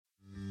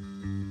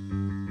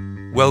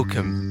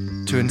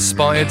Welcome to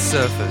Inspired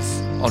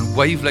Surfers on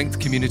Wavelength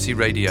Community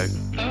Radio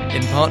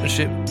in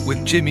partnership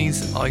with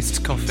Jimmy's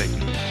Iced Coffee.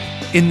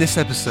 In this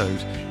episode,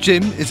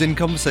 Jim is in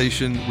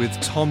conversation with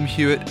Tom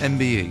Hewitt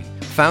MBE,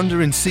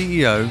 founder and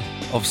CEO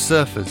of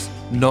Surfers,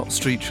 Not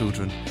Street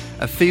Children,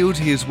 a field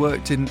he has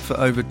worked in for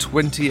over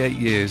 28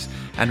 years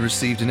and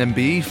received an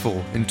MBE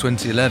for in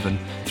 2011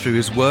 through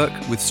his work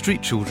with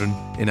street children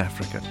in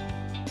Africa.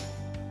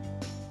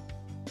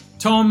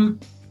 Tom,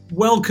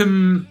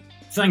 welcome.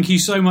 Thank you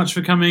so much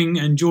for coming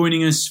and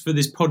joining us for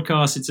this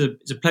podcast. It's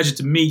a pleasure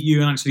to meet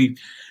you and actually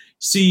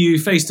see you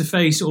face to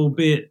face,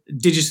 albeit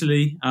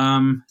digitally.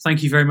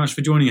 Thank you very much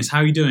for joining us. How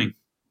are you doing?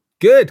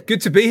 Good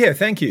to be here.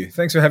 Thank you.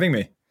 Thanks for having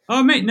me.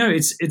 Oh, mate, no,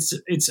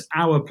 it's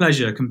our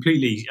pleasure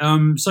completely.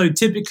 So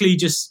typically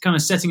just kind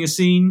of setting a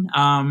scene.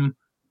 Where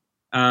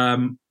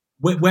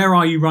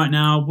are you right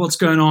now? What's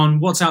going on?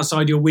 What's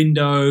outside your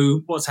window?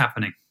 What's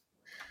happening?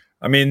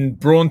 I'm in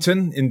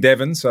Braunton in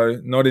Devon,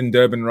 so not in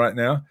Durban right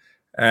now.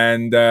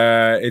 And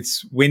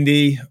it's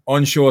windy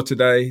onshore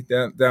today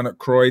down at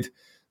Croyd.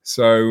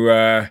 So,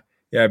 a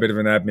bit of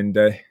an admin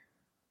day.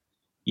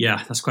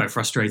 Yeah, that's quite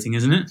frustrating,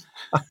 isn't it?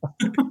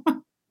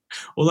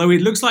 Although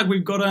it looks like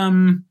we've got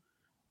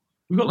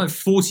like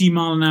 40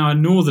 mile an hour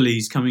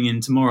northerlies coming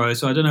in tomorrow.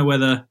 So I don't know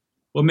whether,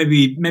 well,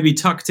 maybe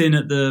tucked in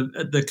at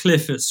the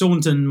cliff at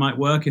Saunton might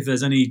work if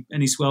there's any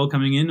swell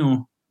coming in.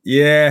 Or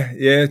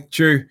yeah,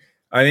 true.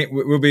 I think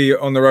we'll be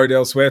on the road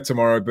elsewhere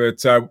tomorrow,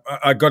 but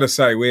I got to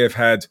say we have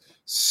had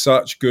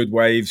such good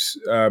waves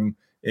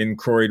in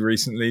Croyd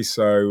recently,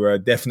 so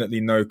definitely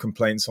no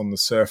complaints on the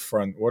surf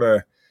front. What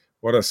a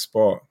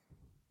spot!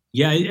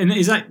 Yeah, and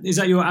is that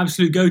your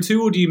absolute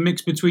go-to, or do you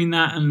mix between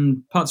that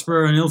and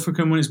Putsborough and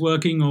Ilfracombe when it's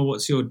working, or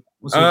what's your?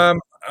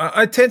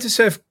 I tend to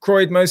surf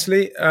Croyd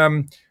mostly,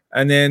 and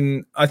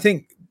then I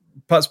think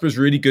Putsborough is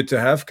really good to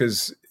have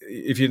because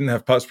if you didn't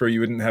have Putsborough, you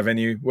wouldn't have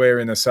anywhere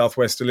in a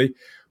southwesterly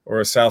or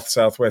a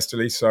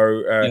southwesterly.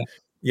 So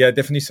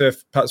definitely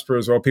surf Putsborough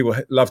as well. People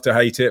love to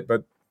hate it,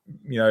 but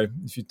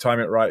if you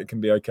time it right, it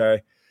can be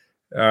okay.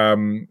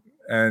 And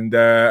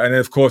then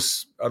of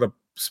course other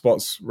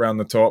spots around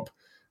the top.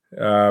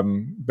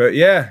 But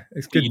yeah,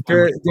 it's good.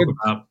 I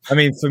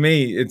mean, for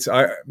me,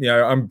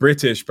 I'm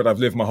British, but I've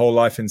lived my whole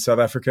life in South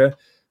Africa.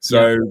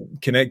 So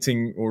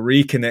connecting or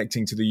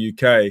reconnecting to the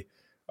UK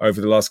over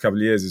the last couple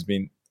of years has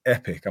been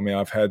epic. I mean,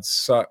 I've had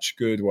such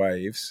good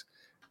waves.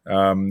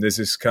 There's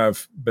this kind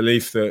of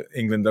belief that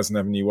England doesn't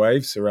have any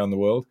waves around the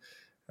world.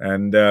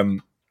 And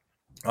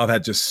I've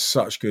had just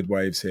such good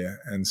waves here.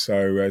 And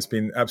so it's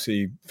been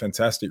absolutely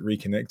fantastic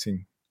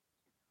reconnecting.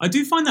 I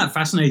do find that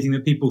fascinating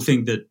that people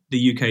think that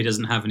the UK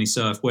doesn't have any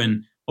surf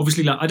when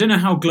obviously, like, I don't know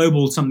how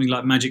global something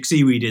like Magic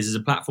Seaweed is as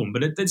a platform,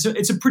 but it's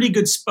a pretty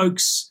good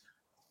spokes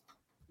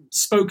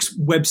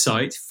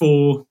website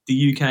for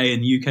the UK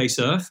and UK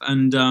surf.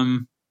 And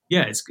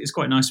it's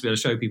quite nice to be able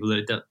to show people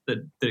that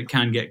it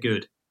can get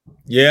good.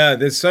 Yeah,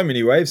 there's so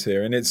many waves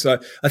here, and it's. I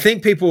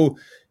think people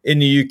in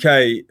the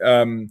UK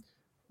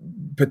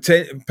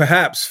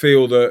perhaps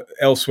feel that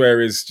elsewhere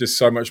is just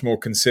so much more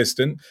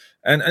consistent,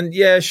 and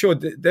yeah, sure,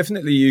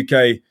 definitely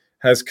UK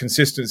has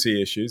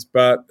consistency issues,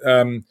 but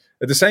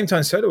at the same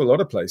time, so do a lot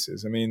of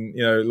places. I mean,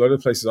 a lot of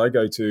places I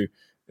go to,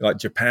 like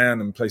Japan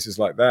and places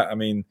like that. I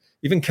mean,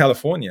 even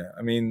California.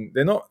 I mean,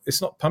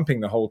 it's not pumping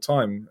the whole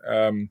time.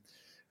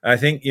 I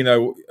think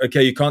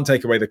you can't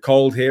take away the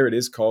cold here. It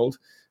is cold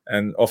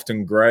and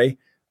often grey.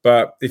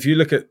 But if you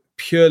look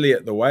purely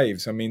at the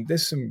waves, I mean,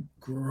 there's some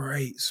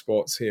great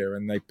spots here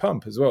and they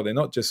pump as well. They're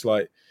not just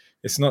like,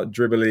 it's not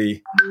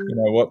dribbly,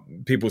 what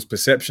people's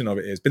perception of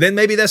it is. But then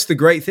maybe that's the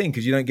great thing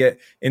because you don't get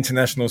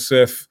international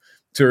surf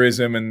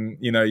tourism and,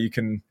 you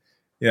can,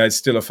 it's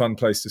still a fun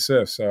place to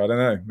surf. So I don't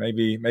know,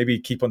 maybe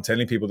keep on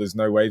telling people there's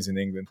no waves in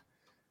England.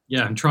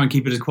 Yeah, and try and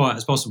keep it as quiet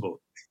as possible.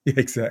 Yeah,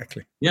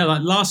 exactly. Yeah,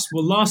 like last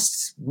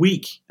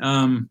week,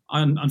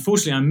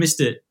 unfortunately I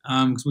missed it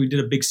because we did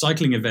a big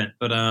cycling event.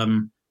 But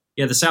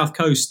the South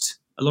Coast,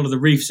 a lot of the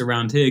reefs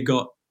around here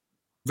got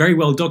very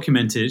well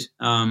documented.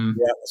 I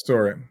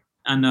saw it.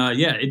 And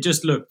it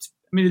just looked.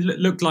 I mean, it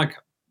looked like.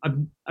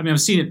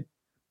 I've seen it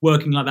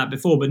working like that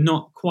before, but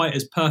not quite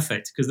as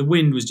perfect because the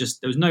wind was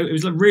just. It was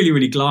like really,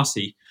 really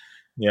glassy.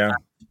 Yeah,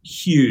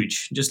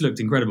 huge. Just looked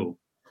incredible.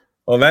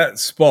 Well, that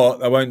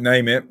spot, I won't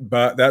name it,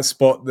 but that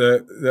spot,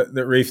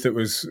 the reef that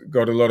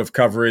got a lot of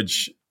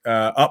coverage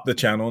up the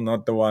channel,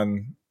 not the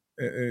one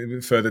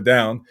further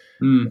down.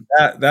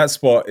 That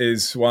spot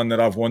is one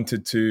that I've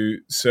wanted to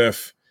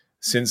surf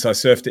since I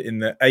surfed it in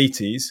the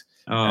 80s.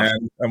 Oh.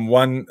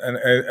 And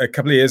a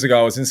couple of years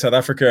ago, I was in South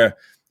Africa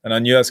and I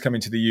knew I was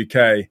coming to the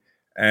UK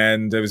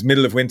and it was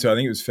middle of winter. I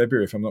think it was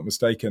February, if I'm not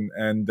mistaken.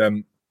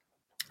 And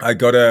I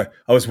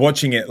was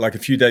watching it like a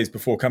few days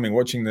before coming,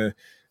 watching the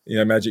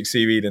Magic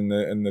Seaweed and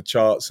the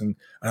charts, and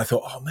I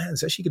thought, oh man,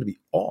 it's actually going to be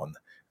on.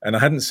 And I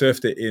hadn't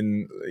surfed it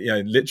in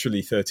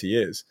literally 30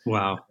 years.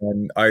 Wow!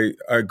 And I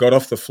got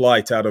off the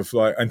flight out of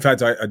in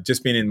fact, I'd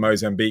just been in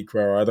Mozambique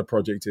where our other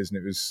project is, and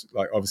it was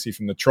like obviously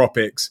from the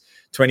tropics,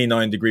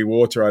 29-degree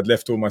water. I'd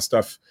left all my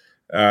stuff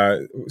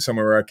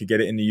somewhere where I could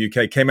get it in the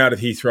UK. Came out of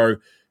Heathrow,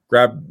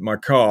 grabbed my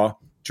car,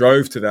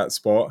 drove to that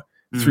spot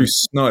through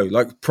snow,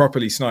 like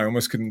properly snow. I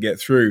almost couldn't get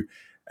through.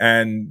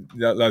 And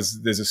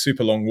there's a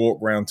super long walk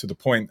round to the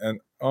point, and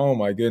oh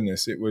my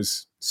goodness, it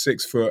was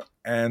 6 foot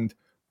and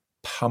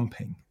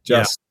pumping,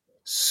 just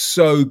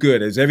so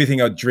good. It's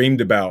everything I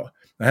dreamed about.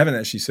 I haven't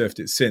actually surfed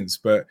it since,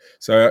 but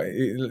so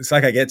it's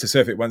like I get to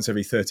surf it once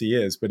every 30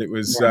 years. But it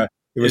was so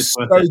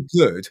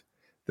good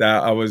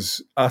that I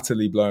was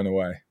utterly blown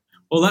away.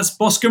 Well, that's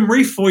Boscombe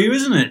Reef for you,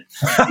 isn't it?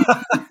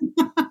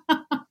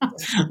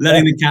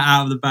 Letting the cat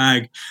out of the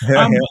bag.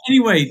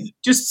 Anyway,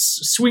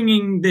 just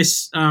swinging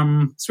this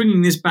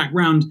back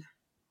round.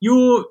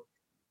 Can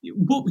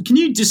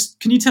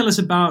you tell us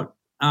about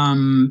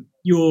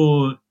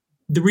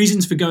the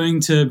reasons for going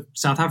to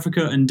South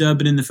Africa and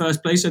Durban in the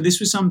first place? So this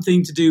was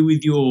something to do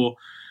with you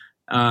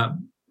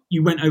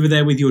went over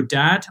there with your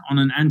dad on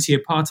an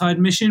anti-apartheid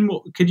mission.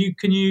 Can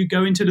you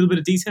go into a little bit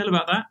of detail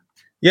about that?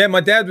 Yeah,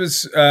 my dad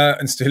was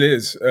and still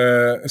is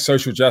a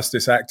social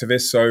justice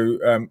activist.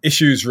 So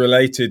issues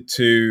related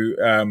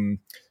to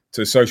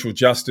social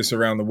justice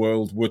around the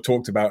world were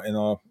talked about in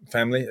our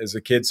family as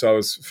a kid. So I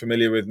was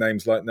familiar with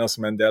names like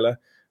Nelson Mandela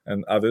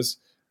and others.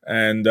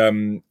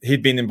 And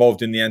he'd been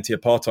involved in the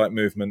anti-apartheid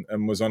movement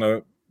and was on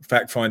a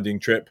fact-finding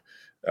trip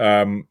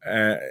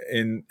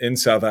in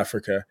South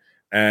Africa,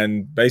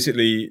 and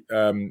basically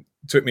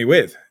took me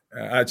with.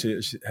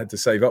 Actually, I had to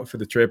save up for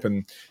the trip,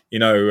 and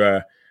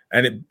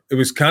and it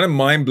was kind of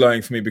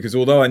mind-blowing for me, because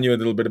although I knew a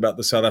little bit about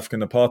the South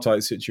African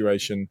apartheid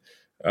situation,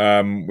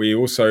 we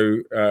also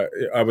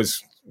I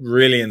was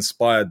really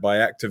inspired by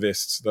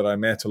activists that I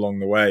met along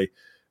the way,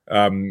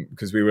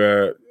 because we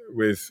were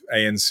with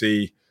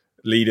ANC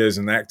leaders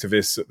and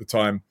activists at the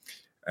time.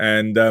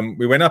 And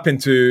we went up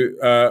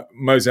into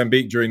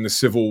Mozambique during the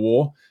Civil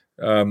War,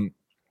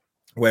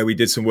 where we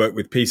did some work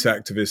with peace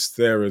activists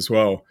there as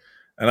well.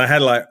 And I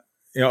had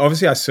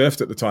obviously I surfed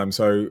at the time.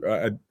 So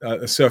I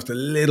surfed a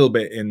little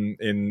bit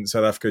in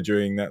South Africa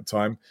during that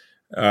time.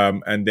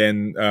 And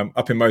then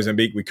up in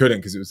Mozambique, we couldn't,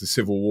 because it was the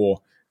Civil War.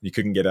 You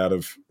couldn't get out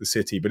of the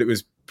city, but it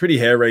was pretty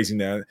hair-raising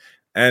there.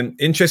 And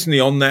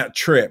interestingly, on that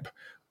trip,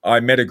 I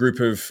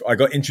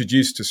got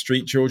introduced to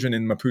street children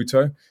in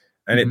Maputo,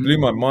 and it blew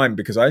my mind,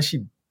 because I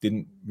actually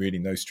didn't really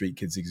know street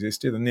kids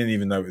existed. I didn't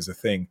even know it was a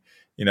thing.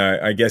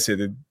 I guess it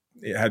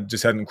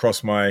hadn't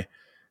crossed my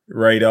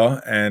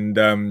radar. And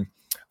I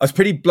was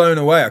pretty blown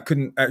away. I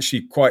couldn't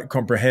actually quite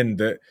comprehend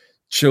that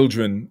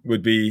children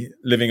would be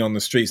living on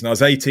the streets. And I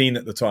was 18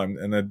 at the time,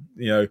 and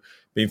I'd,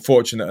 been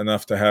fortunate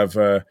enough to have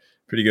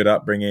pretty good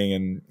upbringing,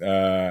 and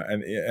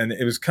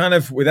it was kind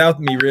of, without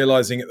me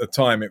realizing at the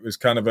time, it was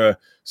kind of a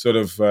sort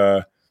of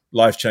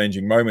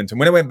life-changing moment. And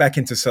when I went back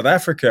into South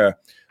Africa,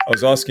 I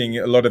was asking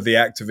a lot of the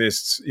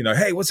activists,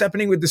 hey, what's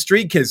happening with the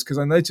street kids? Because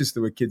I noticed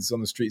there were kids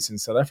on the streets in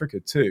South Africa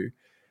too.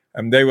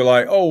 And they were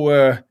like,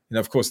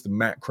 of course, the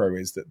macro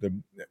is that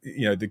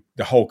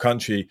the whole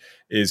country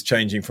is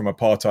changing from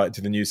apartheid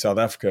to the new South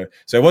Africa.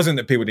 So it wasn't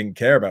that people didn't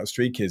care about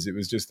street kids. It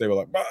was just, they were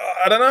like,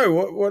 I don't know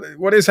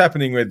what is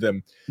happening with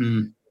them.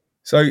 Mm.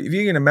 So if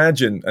you can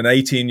imagine an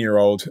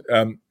 18-year-old,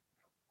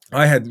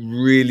 I had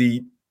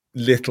really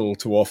little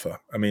to offer.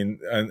 I mean,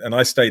 and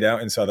I stayed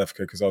out in South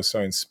Africa because I was so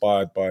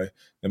inspired by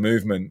the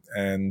movement,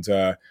 and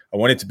I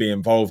wanted to be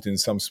involved in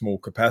some small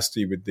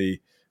capacity with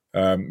the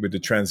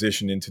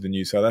transition into the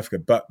new South Africa,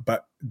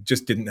 but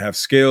just didn't have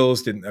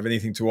skills, didn't have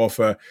anything to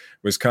offer,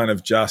 was kind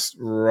of just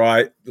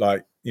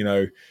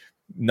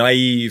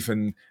naive.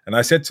 And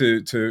I said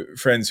to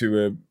friends who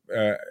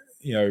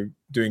were,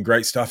 doing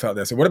great stuff out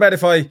there, so what about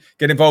if I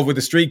get involved with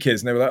the street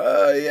kids? And they were like,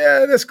 oh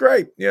yeah, that's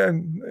great. Yeah,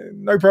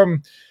 no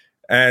problem.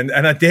 And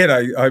I did.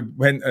 I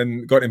went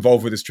and got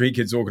involved with the Street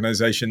Kids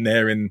organization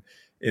there in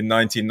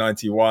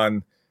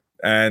 1991.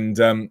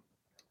 And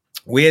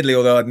weirdly,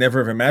 although I'd never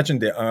have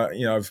imagined it,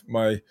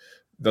 the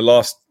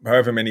last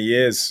however many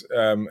years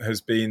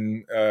has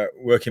been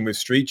working with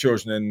street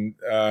children,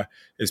 and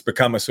it's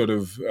become a sort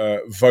of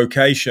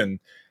vocation.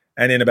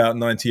 And in about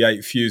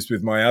 98, fused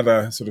with my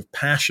other sort of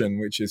passion,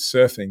 which is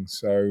surfing.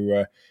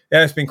 So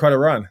it's been quite a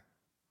run.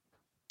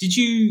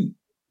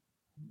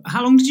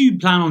 How long did you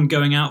plan on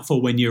going out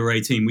for when you were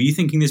 18? Were you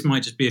thinking this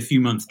might just be a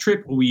few-month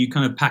trip, or were you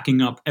kind of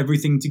packing up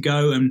everything to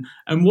go? And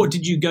what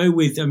did you go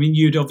with? I mean,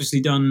 you'd obviously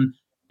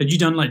had you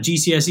done like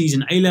GCSEs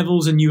and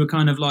A-levels, and you were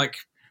kind of like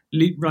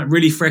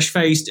really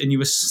fresh-faced, and you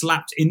were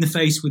slapped in the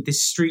face with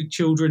this street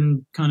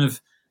children kind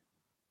of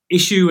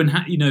issue, and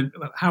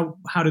how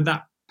did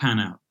that pan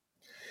out?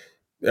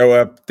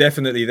 Oh,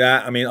 definitely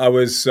that. I mean, I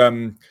was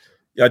I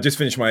just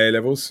finished my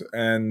A-levels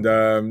and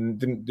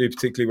didn't do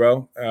particularly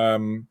well.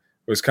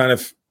 Was kind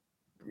of,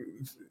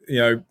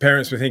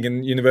 parents were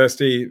thinking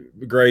university,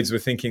 grades were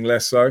thinking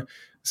less so.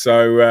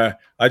 So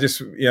I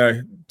just,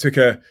 when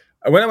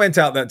I went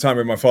out that time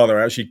with my father,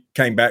 I actually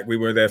came back. We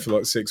were there for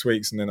like 6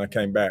 weeks, and then I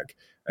came back,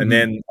 and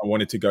then I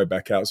wanted to go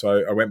back out.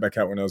 So I went back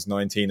out when I was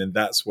 19, and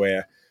that's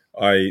where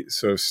I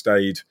sort of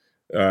stayed,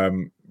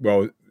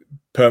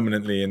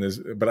 permanently,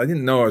 but I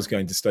didn't know I was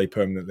going to stay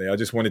permanently. I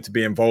just wanted to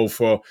be involved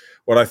for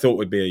what I thought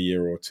would be a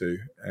year or two.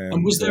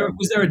 And was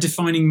there a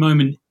defining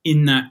moment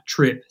in that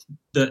trip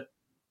that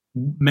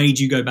made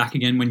you go back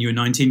again when you were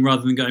 19,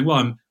 rather than going,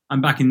 well,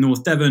 I'm back in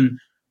North Devon,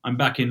 I'm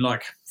back in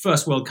like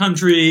first world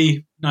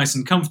country, nice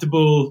and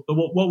comfortable. But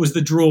what was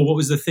the draw? What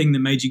was the thing that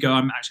made you go,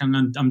 I'm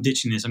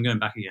ditching this, I'm going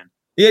back again?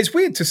 Yeah, it's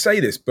weird to say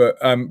this, but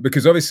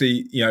because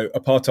obviously,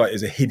 apartheid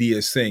is a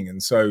hideous thing.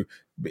 And so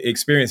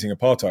experiencing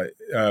apartheid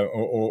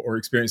or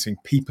experiencing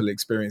people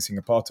experiencing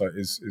apartheid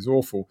is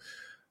awful.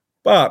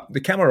 But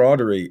the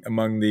camaraderie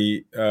among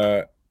the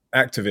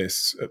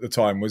activists at the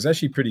time was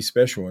actually pretty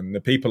special. And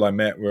the people I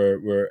met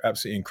were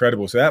absolutely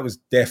incredible. So that was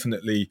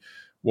definitely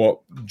what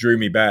drew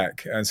me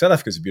back. And South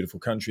Africa is a beautiful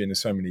country, and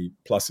there's so many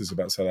pluses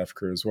about South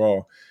Africa as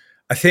well.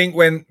 I think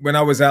when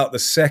I was out the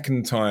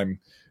second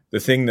time, the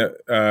thing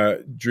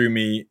that drew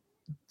me,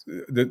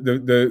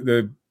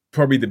 the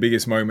probably the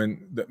biggest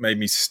moment that made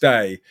me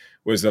stay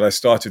was that I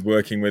started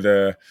working with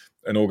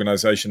an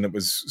organization that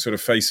was sort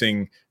of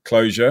facing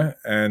closure,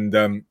 and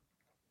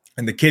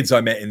the kids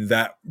I met in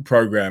that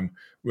program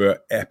were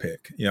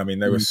epic.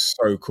 They were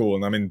so cool,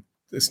 and I'm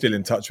still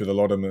in touch with a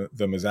lot of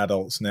them as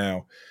adults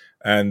now.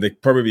 And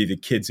probably the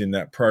kids in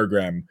that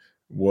program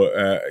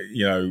were,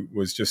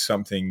 was just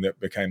something that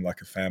became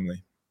like a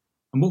family.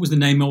 And what was the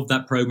name of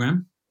that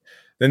program?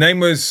 The name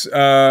was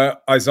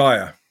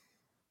Isaiah.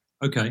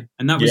 Okay,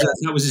 and that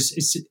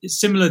was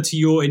similar to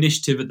your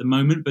initiative at the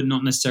moment, but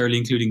not necessarily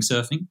including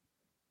surfing.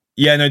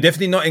 Yeah, no,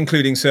 definitely not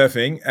including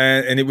surfing.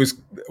 And it was,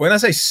 when I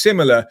say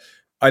similar,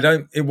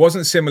 it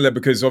wasn't similar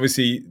because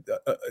obviously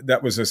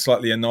that was a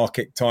slightly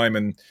anarchic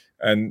time,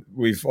 and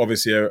we've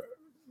obviously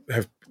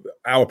have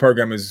our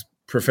program is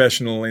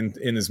professional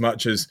in as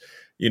much as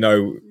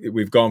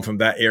we've gone from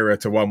that era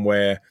to one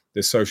where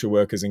there's social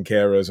workers and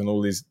carers and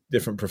all these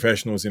different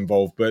professionals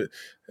involved. But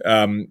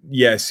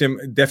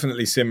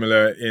definitely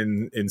similar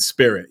in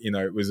spirit.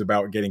 It was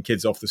about getting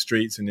kids off the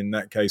streets, and in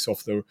that case,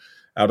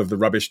 out of the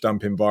rubbish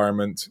dump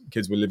environment.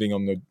 Kids were living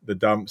on the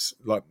dumps,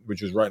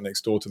 which was right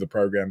next door to the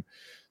program.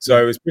 So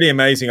it was pretty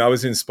amazing. I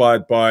was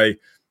inspired by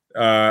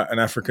an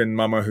African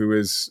mama who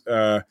was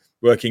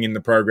working in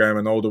the program,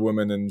 an older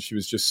woman, and she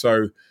was just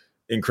so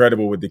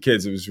incredible with the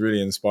kids. It was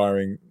really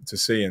inspiring to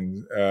see,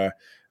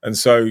 and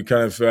so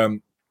kind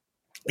of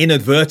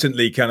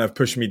inadvertently kind of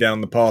pushed me down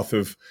the path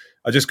of,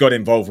 I just got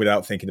involved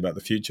without thinking about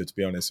the future, to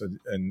be honest,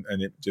 and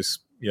it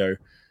just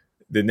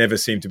there never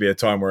seemed to be a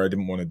time where I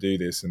didn't want to do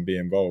this and be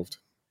involved.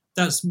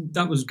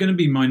 That was going to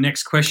be my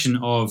next question.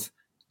 Of,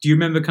 do you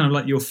remember kind of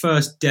like your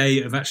first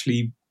day of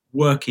actually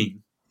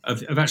working?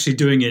 Of actually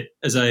doing it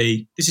as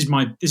this is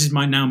my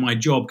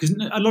job? Because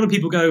a lot of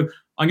people go,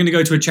 I'm going to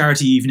go to a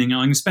charity evening, I'm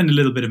going to spend a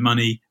little bit of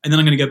money, and then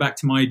I'm going to go back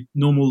to my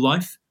normal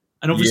life.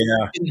 And obviously,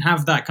 you didn't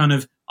have that kind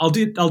of, I'll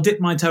dip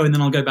my toe and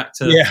then I'll go back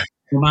to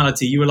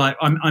normality. You were like,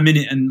 I'm in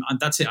it, and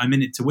that's it. I'm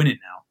in it to win it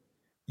now.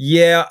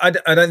 Yeah,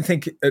 I don't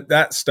think at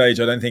that stage,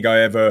 I don't think I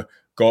ever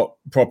got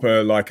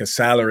proper like a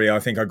salary. I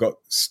think I got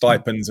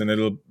stipends and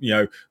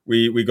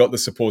we got the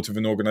support of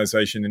an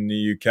organisation in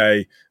the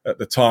UK at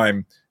the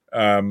time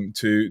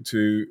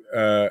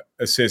to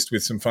assist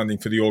with some funding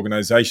for the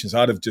organisations.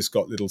 I'd have just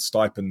got little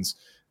stipends.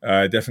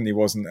 Definitely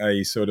wasn't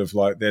a sort of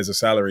like there's a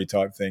salary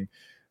type thing.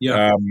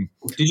 Yeah.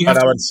 Did you have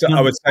I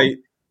would say,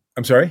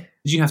 I'm sorry?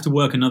 Did you have to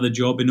work another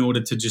job in order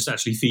to just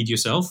actually feed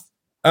yourself?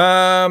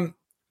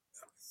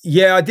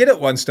 Yeah, I did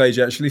at one stage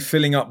actually,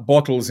 filling up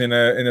bottles in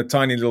a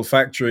tiny little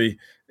factory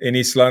in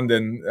East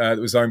London that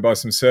was owned by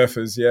some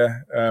surfers. Yeah,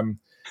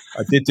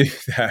 I did do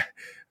that.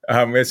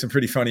 We had some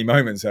pretty funny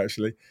moments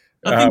actually.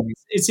 I think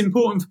it's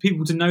important for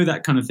people to know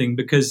that kind of thing,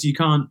 because you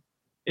can't.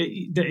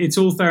 It's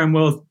all fair and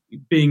well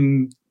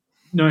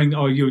knowing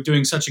you're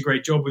doing such a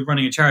great job with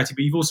running a charity,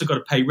 but you've also got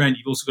to pay rent.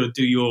 You've also got to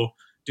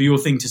do your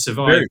thing to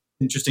survive. True.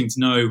 It's interesting to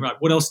know, right?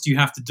 What else do you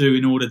have to do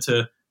in order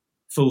to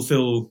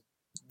fulfill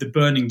the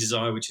burning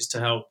desire, which is to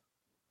help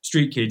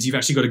street kids? You've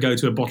actually got to go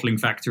to a bottling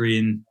factory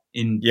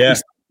in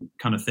this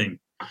kind of thing.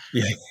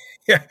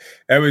 Yeah.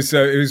 It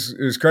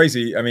was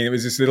crazy. I mean, it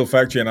was this little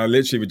factory, and I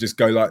literally would just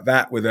go like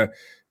that with a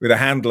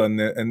handle, and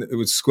it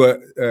would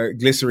squirt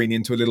glycerine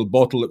into a little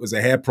bottle. It was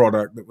a hair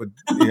product that would,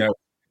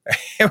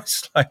 it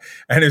was like,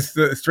 and it's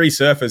the three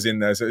surfers in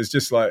there, so it was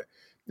just like,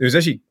 it was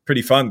actually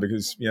pretty fun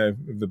because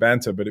of the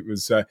banter. But it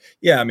was I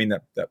mean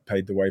that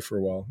paid the way for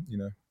a while.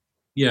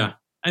 Yeah,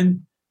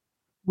 and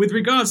with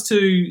regards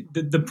to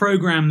the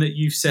program that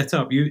you've set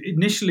up,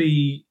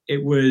 initially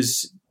it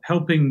was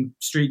helping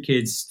street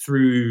kids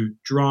through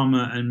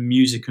drama and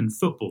music and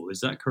football.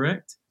 Is that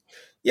correct?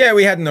 Yeah,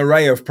 we had an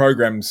array of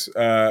programs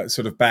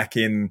sort of back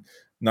in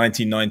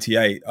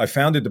 1998. I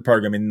founded the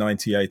program in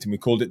 98, and we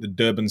called it the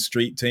Durban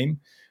Street Team.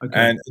 Okay.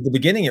 And at the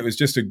beginning, it was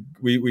just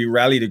we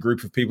rallied a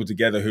group of people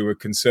together who were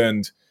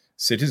concerned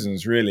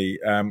citizens, really.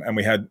 And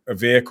we had a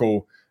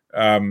vehicle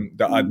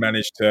that I'd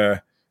managed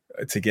to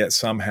get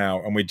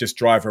somehow. And we'd just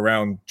drive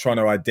around trying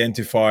to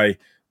identify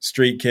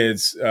street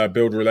kids,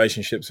 build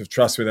relationships of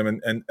trust with them,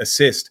 and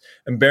assist.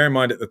 And bear in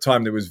mind, at the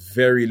time, there was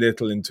very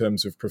little in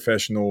terms of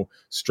professional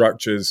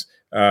structures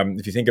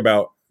If you think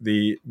about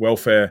the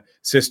welfare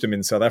system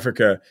in South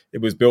Africa,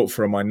 it was built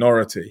for a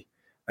minority.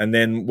 And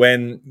then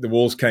when the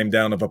walls came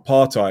down of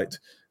apartheid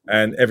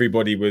and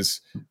everybody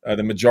was,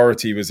 the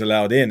majority was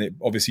allowed in, it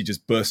obviously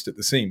just burst at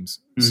the seams.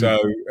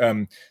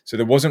 Mm-hmm. So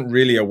there wasn't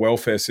really a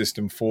welfare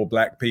system for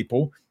Black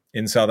people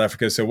in South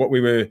Africa. So what we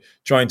were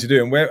trying to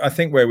do, and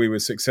where we were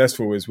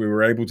successful, was we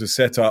were able to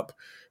set up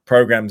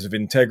programs of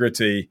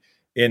integrity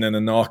in an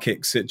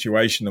anarchic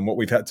situation. And what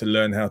we've had to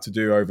learn how to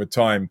do over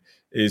time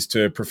is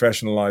to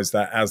professionalize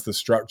that as the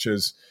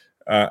structures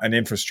and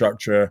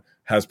infrastructure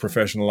has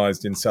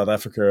professionalized in South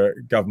Africa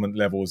government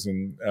levels,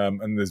 and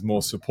there's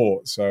more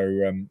support.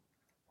 So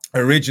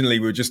originally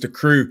we were just a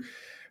crew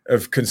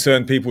of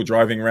concerned people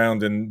driving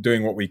around and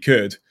doing what we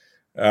could.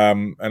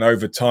 And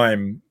over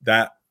time,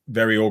 that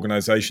very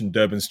organization,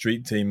 Durban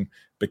Street Team,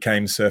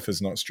 became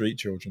Surfers Not Street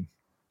Children.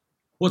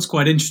 What's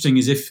quite interesting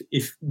is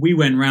if we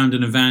went round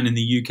in a van in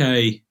the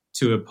UK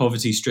to a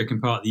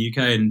poverty-stricken part of the UK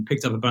and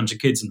picked up a bunch of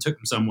kids and took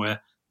them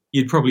somewhere,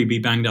 you'd probably be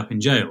banged up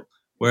in jail.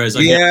 Whereas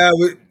we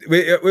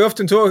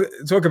often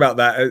talk about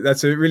that.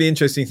 That's a really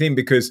interesting thing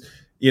because,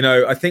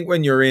 I think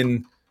when you're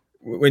in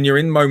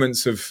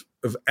moments of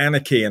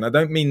anarchy, and I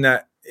don't mean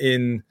that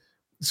in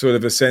sort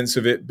of a sense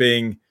of it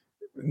being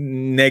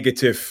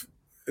negative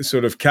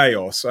sort of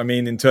chaos. I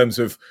mean, in terms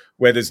of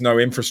where there's no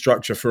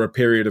infrastructure for a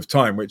period of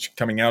time, which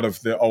coming out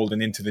of the old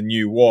and into the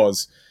new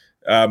was,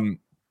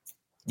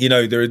 you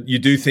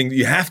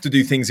have to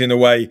do things in a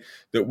way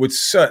that would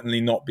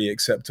certainly not be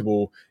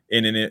acceptable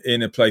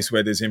in a place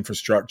where there's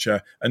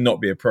infrastructure and not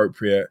be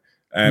appropriate.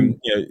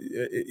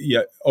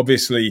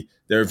 Obviously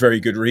there are very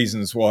good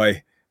reasons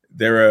why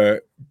there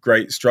are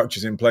great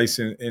structures in place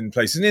in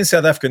places. And in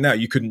South Africa now,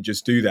 you couldn't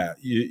just do that.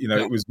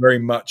 It was very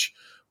much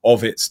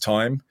of its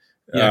time.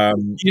 Yeah.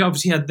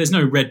 Obviously there's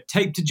no red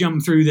tape to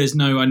jump through. There's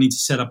no, I need to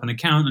set up an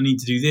account. I need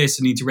to do this.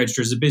 I need to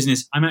register as a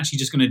business. I'm actually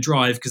just going to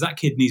drive because that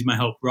kid needs my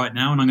help right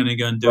now, and I'm going to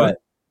go and do it.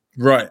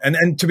 Right.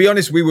 And to be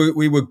honest, we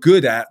were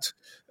good at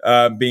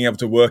being able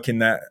to work in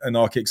that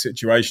anarchic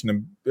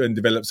situation and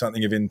develop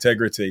something of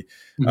integrity.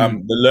 Mm-hmm.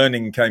 The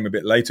learning came a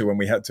bit later when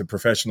we had to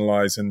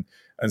professionalize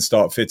and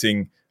start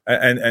fitting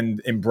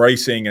and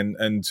embracing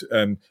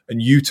and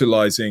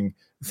utilizing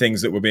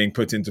things that were being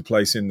put into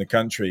place in the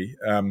country.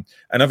 And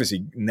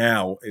obviously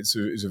now it's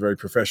a very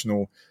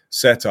professional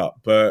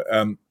setup, but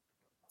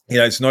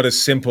it's not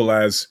as simple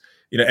as,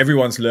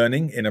 everyone's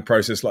learning in a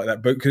process like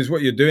that, but because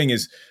what you're doing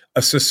is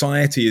a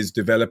society is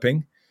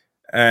developing,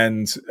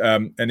 and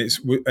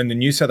the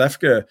new South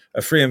Africa,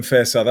 a free and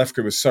fair South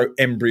Africa, was so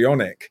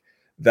embryonic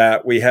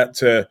that we had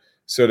to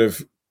sort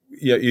of,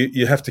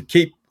 you have to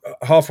keep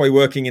halfway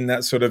working in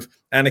that sort of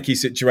anarchy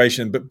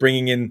situation, but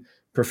bringing in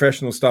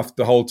professional stuff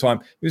the whole time.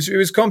 It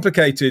was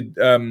complicated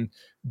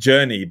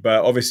journey,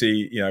 but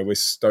obviously, we're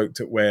stoked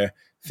at where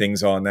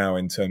things are now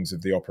in terms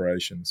of the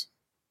operations.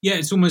 Yeah,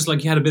 it's almost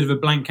like you had a bit of a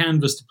blank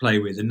canvas to play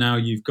with, and now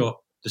you've got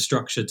the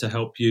structure to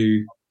help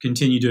you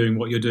continue doing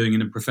what you're doing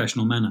in a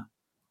professional manner.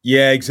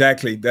 Yeah,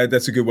 exactly.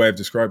 That's a good way of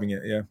describing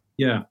it. Yeah.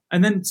 Yeah.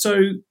 And then,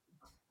 so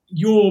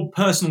your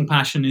personal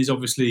passion is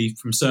obviously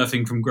from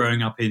surfing, from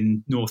growing up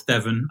in North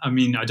Devon. I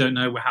mean, I don't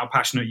know how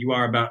passionate you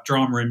are about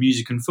drama and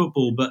music and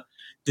football, but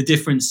the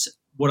difference,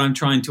 what I'm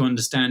trying to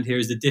understand here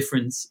is the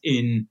difference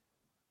in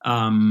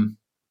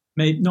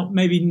not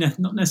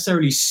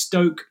necessarily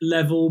Stoke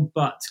level,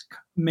 but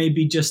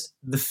maybe just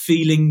the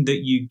feeling that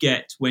you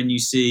get when you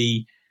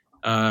see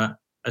a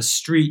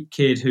street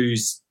kid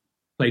who's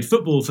played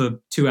football for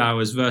 2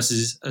 hours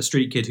versus a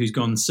street kid who's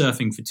gone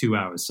surfing for 2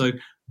 hours. So,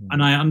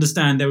 and I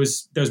understand there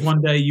was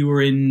one day you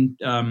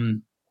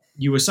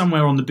were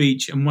somewhere on the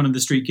beach and one of the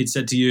street kids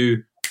said to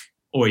you,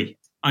 "Oi,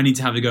 I need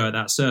to have a go at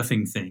that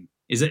surfing thing."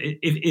 Is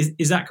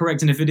that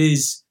correct? And if it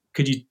is,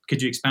 could you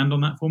expand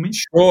on that for me?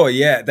 Sure.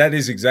 Yeah, that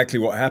is exactly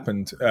what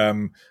happened.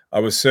 I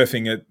was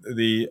surfing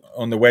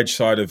on the wedge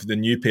side of the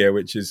New Pier,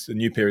 which is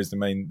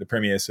the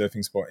premier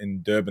surfing spot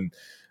in Durban,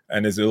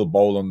 and there's a little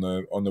bowl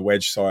on the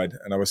wedge side,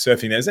 and I was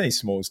surfing there. It's only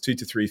small, it's 2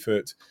 to 3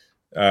 foot,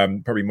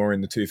 probably more in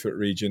the 2 foot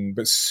region,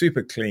 but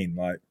super clean,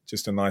 like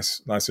just a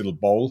nice little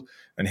bowl,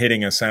 and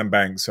hitting a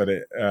sandbank so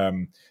that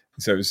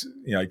so it was,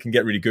 you can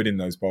get really good in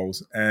those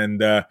bowls.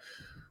 And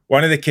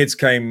one of the kids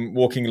came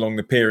walking along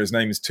the pier. His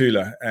name is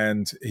Tula,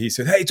 and he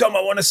said, "Hey Tom,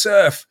 I want to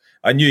surf."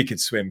 I knew he could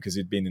swim because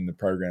he'd been in the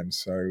program,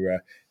 so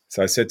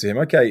I said to him,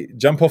 "Okay,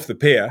 jump off the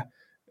pier."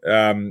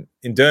 In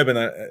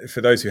Durban, for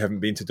those who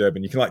haven't been to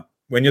Durban, you can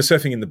when you're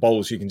surfing in the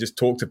bowls, you can just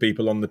talk to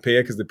people on the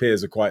pier because the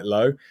piers are quite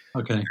low.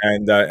 Okay.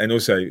 And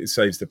also it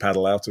saves the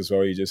paddle out as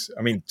well.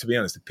 To be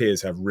honest, the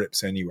piers have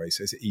rips anyway,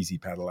 so it's an easy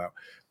paddle out.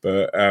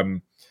 But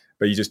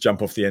you just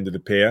jump off the end of the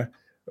pier,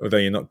 although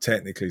you're not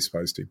technically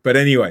supposed to. But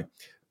anyway,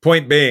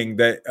 point being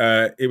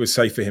that it was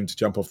safe for him to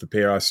jump off the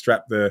pier. I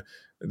strapped the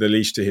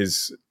leash to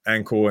his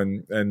ankle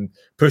and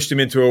pushed him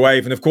into a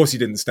wave. And of course he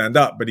didn't stand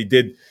up, but he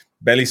did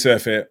belly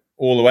surf it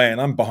all the way.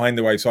 And I'm behind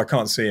the wave, so I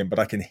can't see him, but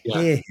I can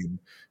hear him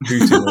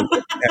hooting all the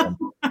way down.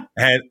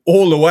 And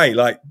all the way,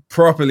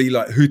 properly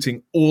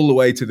hooting all the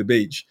way to the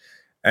beach.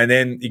 And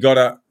then he got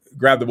up,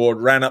 grabbed the board,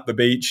 ran up the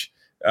beach,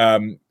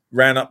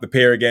 ran up the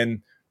pier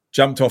again,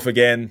 jumped off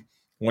again,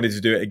 wanted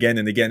to do it again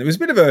and again. It was a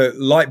bit of a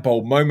light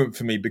bulb moment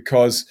for me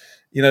because,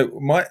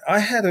 my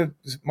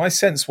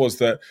sense was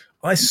that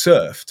I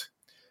surfed,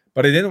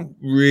 but I didn't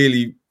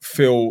really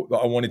feel that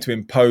I wanted to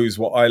impose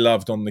what I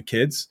loved on the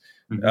kids.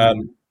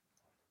 Mm-hmm.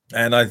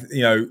 And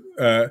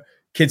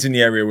kids in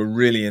the area were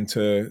really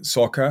into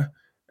soccer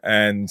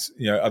and,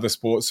 other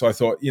sports. So I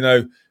thought,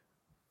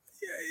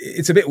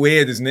 it's a bit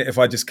weird, isn't it, if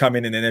I just come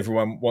in and then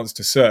everyone wants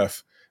to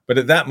surf. But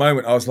at that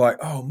moment, I was like,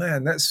 oh,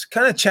 man, that's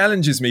kind of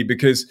challenges me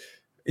because,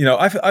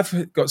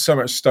 I've got so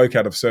much stoke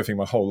out of surfing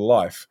my whole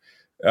life.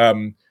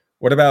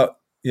 What about,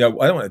 I don't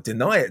want to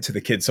deny it to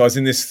the kids. So I was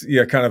in this,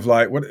 kind of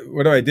like, what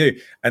do I do?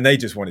 And they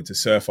just wanted to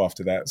surf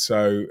after that.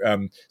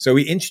 So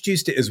we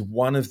introduced it as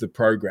one of the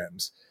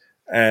programs.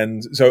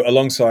 And so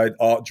alongside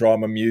art,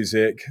 drama,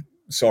 music,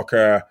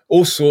 soccer,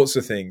 all sorts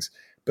of things.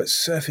 But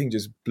surfing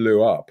just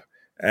blew up.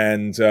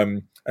 And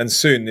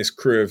soon this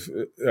crew of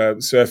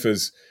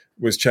surfers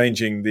was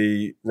changing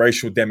the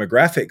racial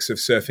demographics of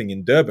surfing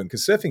in Durban,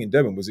 because surfing in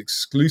Durban was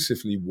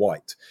exclusively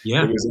white.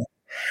 Yeah. There was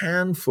a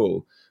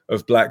handful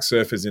of black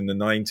surfers in the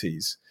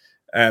 90s.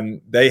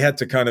 They had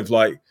to kind of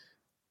like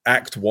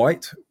act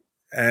white.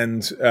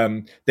 And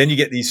then you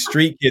get these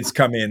street kids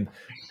come in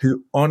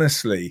who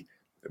honestly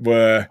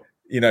were,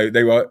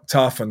 they were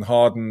tough and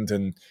hardened.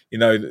 And,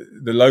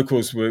 the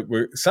locals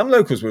some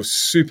locals were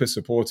super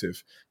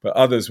supportive, but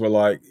others were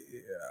like,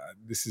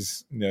 this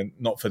is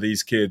not for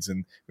these kids.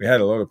 And we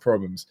had a lot of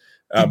problems.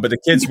 But the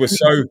kids were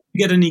so... You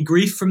get any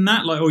grief from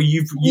that? Like, or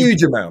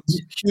huge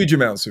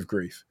amounts of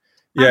grief.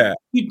 Yeah.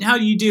 How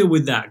do you deal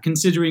with that,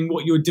 considering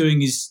what you're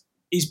doing is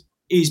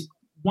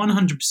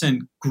 100%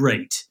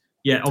 great?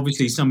 Yeah,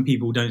 obviously some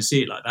people don't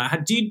see it like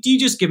that. Do you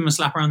just give them a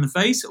slap around the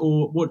face,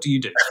 or what do you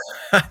do?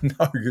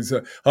 No, because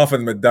half of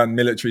them had done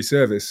military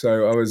service,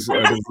 so I was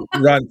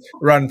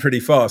run pretty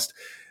fast.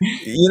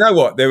 You know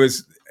what?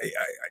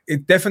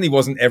 It definitely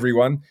wasn't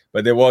everyone,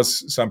 but there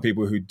was some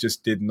people who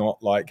just did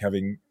not like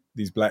having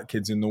these black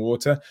kids in the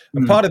water.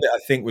 And part of it, I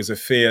think, was a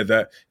fear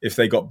that if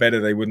they got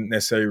better, they wouldn't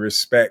necessarily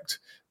respect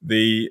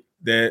the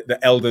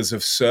elders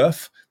of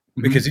surf.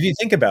 Because if you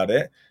think about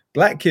it,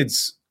 black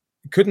kids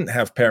couldn't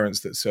have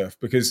parents that surf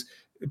because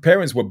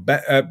parents were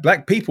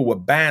black people were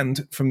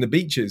banned from the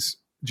beaches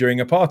during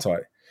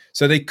apartheid.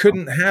 So they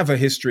couldn't have a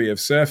history of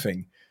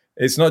surfing.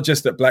 It's not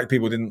just that black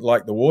people didn't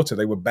like the water.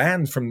 They were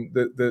banned from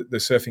the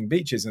surfing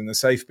beaches and the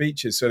safe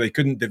beaches. So they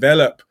couldn't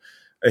develop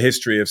a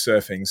history of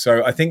surfing.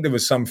 So I think there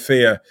was some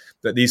fear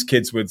that these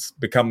kids would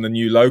become the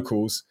new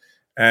locals.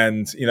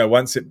 And,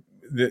 once it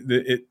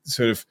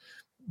sort of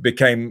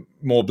became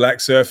more black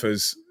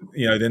surfers,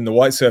 then the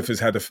white surfers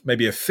had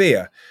maybe a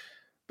fear.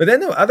 But then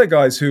there were other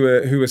guys who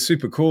were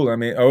super cool. I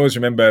mean, I always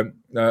remember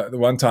the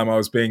one time I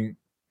was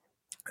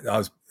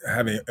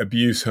having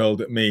abuse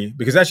hurled at me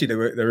because actually they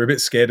were a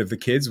bit scared of the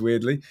kids,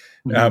 weirdly.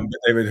 But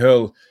they would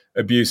hurl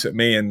abuse at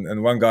me,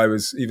 and one guy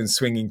was even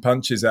swinging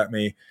punches at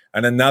me.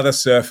 And another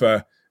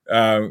surfer,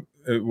 a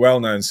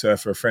well-known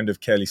surfer, a friend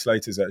of Kelly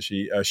Slater's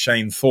actually,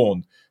 Shane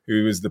Thorne,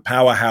 who was the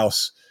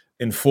powerhouse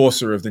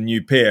enforcer of the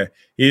new pier,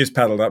 he just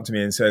paddled up to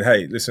me and said,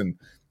 "Hey, listen,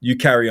 you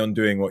carry on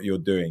doing what you're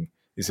doing."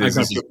 He says,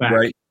 "This is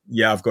great.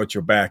 Yeah, I've got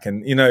your back."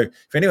 And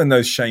if anyone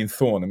knows Shane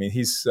Thorne, I mean,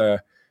 he's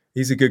a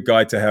good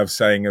guy to have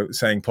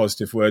saying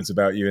positive words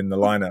about you in the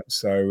lineup.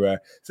 So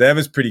that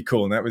was pretty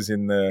cool, and that was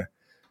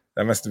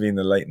that must have been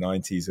the late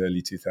 90s,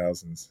 early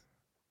 2000s.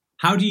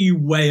 How do you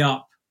weigh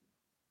up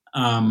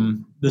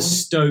the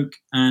stoke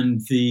and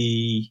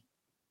the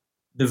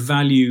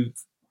value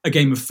a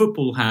game of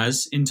football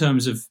has in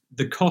terms of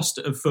the cost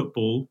of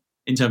football,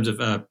 in terms of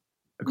a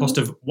cost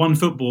of one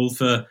football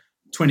for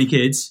 20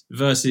 kids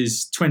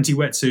versus 20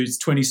 wetsuits,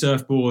 20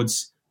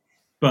 surfboards,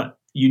 but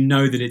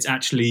that it's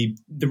actually,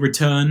 the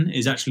return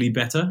is actually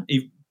better? Do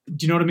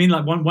you know what I mean?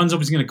 Like one's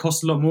obviously going to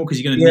cost a lot more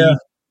because you're going to need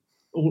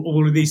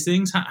all of these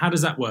things. How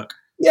does that work?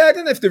 Yeah, I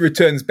don't know if the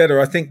return's better.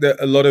 I think that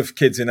a lot of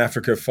kids in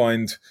Africa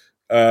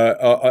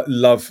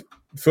love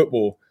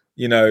football,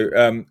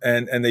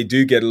 and they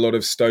do get a lot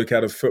of stoke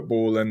out of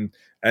football, and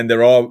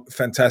there are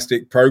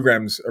fantastic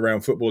programs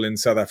around football in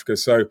South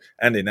Africa,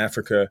 and in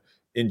Africa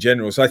in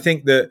general. So I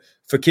think that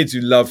for kids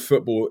who love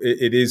football,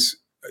 it is,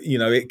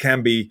 it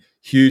can be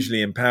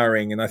hugely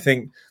empowering. And I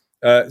think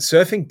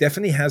surfing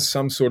definitely has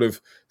some sort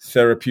of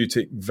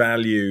therapeutic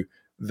value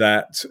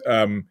that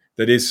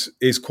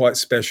is quite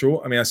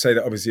special. I mean, I say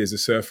that obviously as a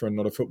surfer and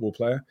not a football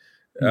player,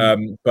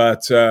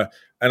 but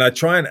I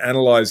try and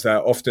analyze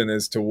that often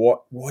as to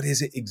what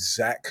is it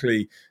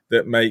exactly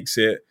that makes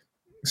it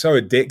so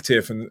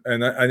addictive.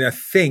 And I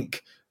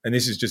think, and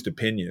this is just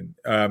opinion,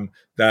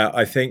 that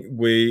I think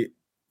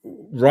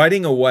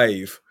riding a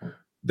wave,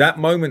 that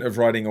moment of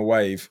riding a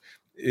wave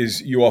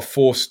is you are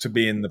forced to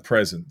be in the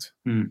present.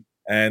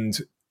 And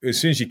as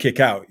soon as you kick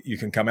out, you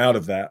can come out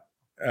of that.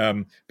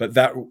 But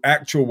that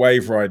actual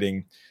wave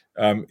riding,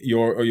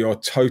 you're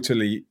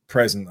totally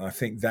present. I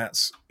think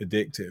that's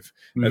addictive.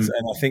 And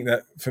I think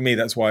that for me,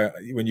 that's why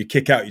when you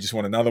kick out, you just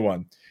want another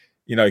one,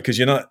 because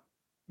you're not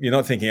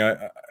thinking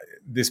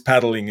this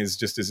paddling is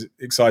just as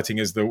exciting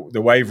as the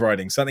wave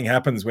riding. Something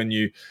happens when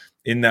you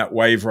in that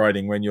wave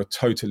riding when you're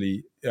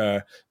totally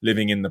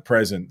living in the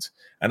present.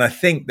 And I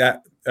think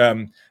that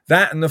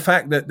that and the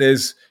fact that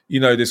there's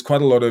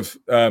quite a lot of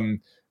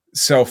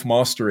self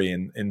mastery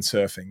in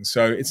surfing.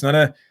 So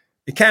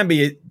it can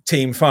be a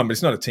team fun, but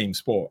it's not a team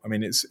sport. I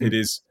mean, it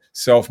is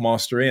self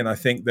mastery, and I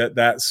think that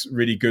that's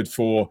really good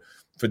for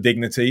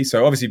dignity.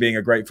 So obviously being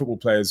a great football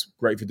player is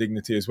great for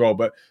dignity as well.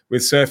 But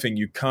with surfing,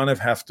 you kind of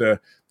have to,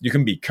 you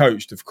can be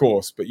coached, of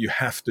course, but you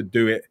have to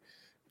do it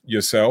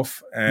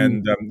yourself.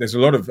 And there's a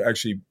lot of,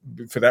 actually,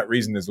 for that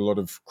reason, there's a lot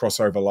of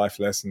crossover life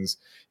lessons,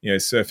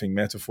 surfing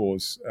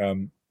metaphors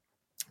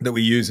that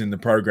we use in the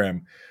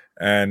program.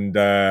 And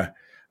but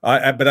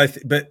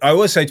I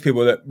always say to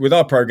people that with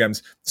our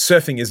programs,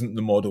 surfing isn't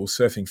the model.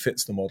 Surfing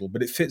fits the model,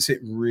 but it fits it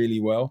really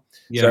well.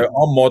 Yeah. So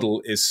our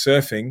model is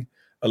surfing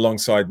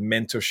alongside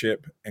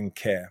mentorship and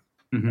care,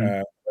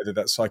 whether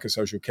that's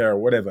psychosocial care or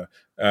whatever.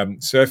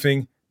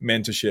 Surfing,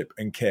 mentorship,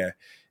 and care.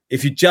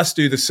 If you just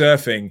do the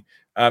surfing,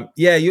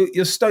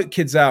 you'll stoke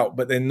kids out,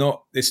 but they're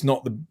not. It's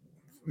not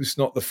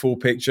the full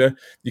picture.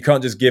 You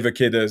can't just give a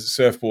kid a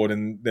surfboard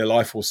and their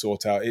life will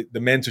sort out. The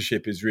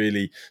mentorship is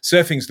really,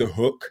 surfing's the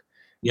hook,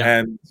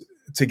 and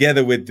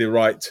together with the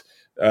right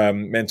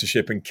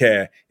mentorship and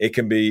care, you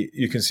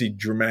can see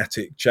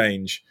dramatic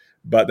change.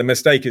 But the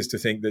mistake is to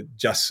think that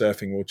just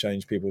surfing will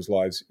change people's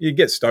lives. You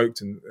get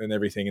stoked and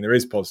everything, and there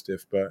is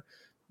positive, but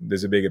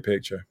there's a bigger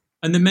picture.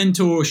 And the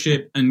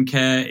mentorship and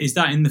care, is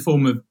that in the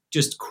form of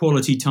just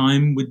quality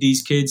time with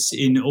these kids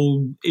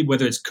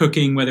whether it's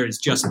cooking, whether it's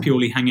just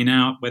purely hanging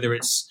out, whether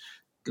it's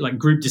like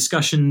group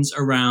discussions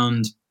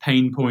around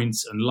pain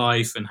points and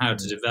life and how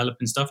to develop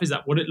and stuff? Is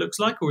that what it looks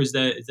like, or is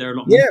there a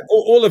lot more? Yeah,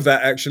 all of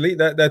that actually.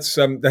 That's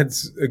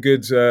a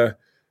good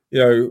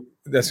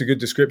that's a good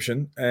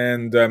description.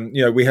 And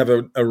we have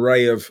an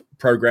array of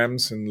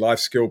programs and life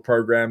skill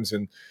programs,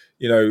 and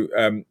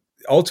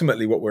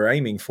ultimately what we're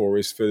aiming for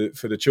is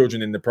for the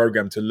children in the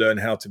program to learn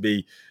how to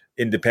be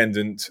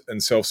independent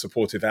and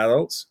self-supportive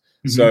adults.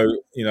 So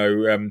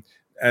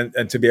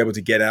and to be able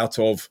to get out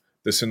of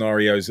the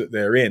scenarios that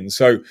they're in.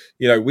 So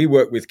we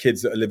work with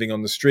kids that are living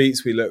on the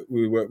streets.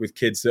 We work with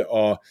kids that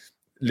are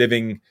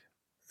living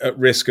at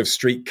risk of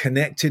street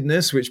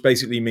connectedness, which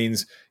basically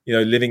means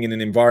living in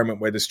an environment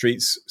where the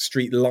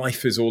street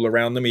life is all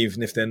around them,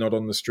 even if they're not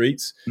on the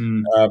streets.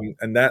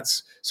 And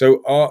that's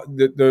so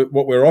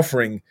what we're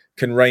offering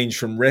can range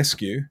from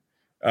rescue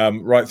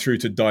right through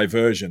to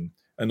diversion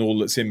and all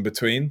that's in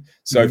between.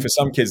 So for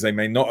some kids, they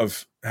may not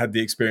have had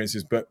the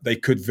experiences, but they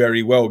could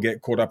very well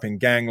get caught up in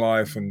gang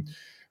life and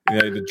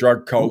the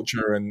drug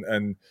culture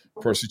and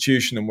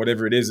prostitution and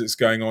whatever it is that's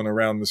going on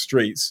around the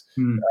streets.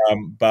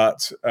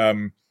 But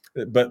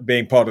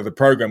being part of the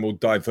program will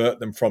divert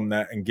them from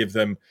that and give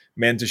them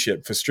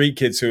mentorship. For street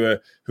kids who are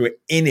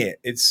in it,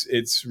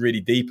 it's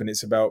really deep, and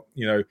it's about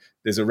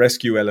there's a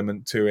rescue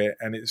element to it,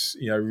 and it's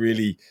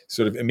really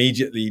sort of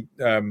immediately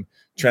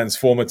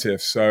transformative.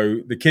 So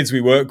the kids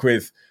we work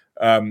with,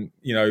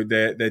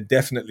 they're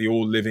definitely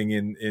all living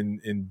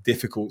in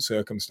difficult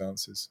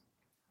circumstances.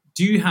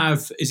 Do you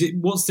have?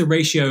 What's the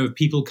ratio of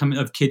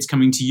kids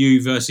coming to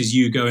you versus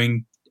you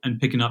going and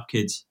picking up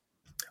kids?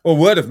 Well,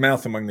 word of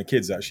mouth among the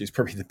kids actually is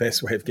probably the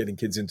best way of getting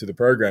kids into the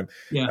program.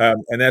 Yeah.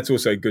 And that's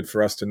also good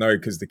for us to know,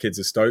 because the kids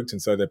are stoked,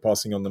 and so they're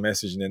passing on the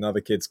message, and then other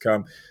kids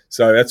come.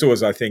 So that's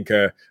always, I think,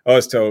 I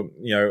always tell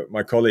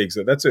my colleagues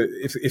that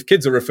if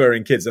kids are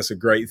referring kids, that's a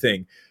great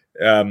thing.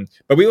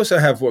 But we also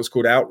have what's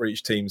called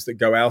outreach teams that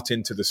go out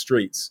into the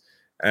streets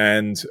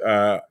and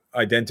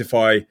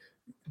identify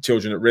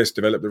children at risk,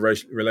 develop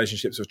the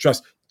relationships of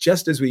trust,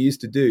 just as we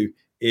used to do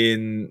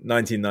in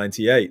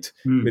 1998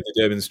 with the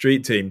Durban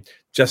Street Team.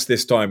 Just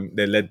this time,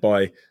 they're led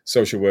by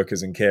social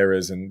workers and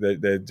carers, and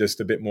they're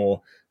just a bit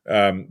more,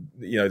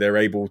 they're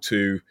able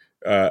to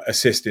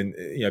assist in,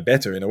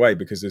 better in a way,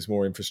 because there's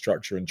more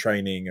infrastructure and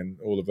training and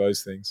all of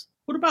those things.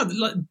 What about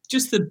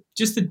just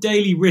the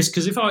daily risk?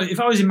 Because if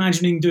I was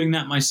imagining doing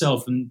that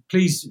myself, and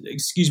please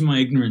excuse my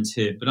ignorance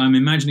here, but I'm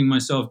imagining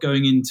myself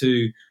going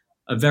into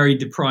a very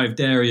deprived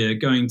area,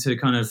 going to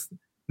kind of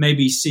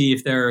maybe see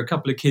if there are a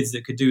couple of kids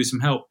that could do with some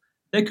help.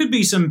 There could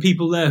be some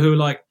people there who are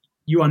like,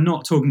 you are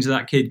not talking to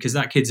that kid because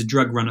that kid's a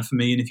drug runner for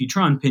me, and if you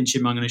try and pinch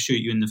him, I'm going to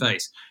shoot you in the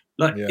face.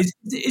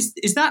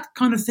 Is that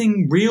kind of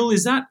thing real?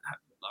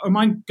 Am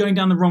I going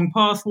down the wrong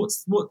path? No,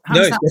 it's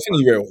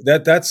definitely real.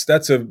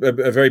 That's a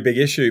very big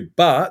issue.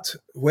 But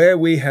where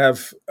we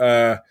have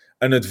an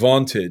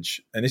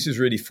advantage, and this is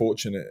really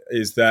fortunate,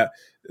 is that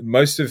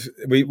most of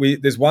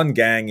there's one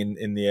gang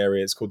in the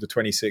area. It's called the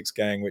 26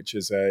 gang, which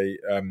is a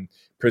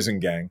prison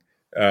gang,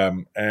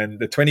 and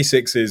the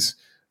 26s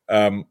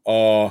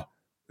are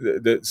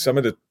some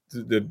of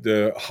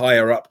the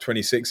higher up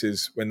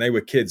 26s. When they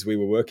were kids, we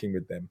were working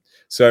with them,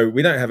 so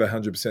we don't have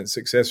 100%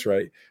 success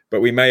rate, but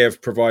we may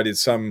have provided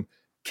some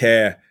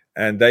care,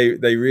 and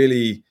they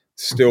really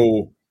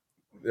still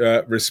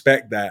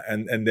respect that,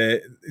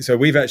 and so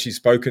we've actually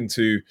spoken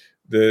to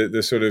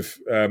the sort of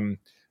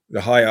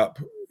the high up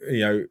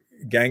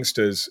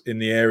gangsters in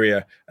the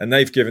area, and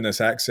they've given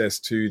us access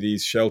to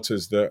these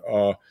shelters that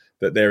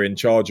they're in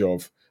charge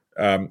of.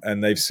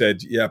 And they've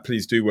said, yeah,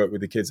 please do work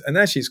with the kids. And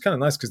actually, it's kind of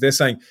nice because they're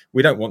saying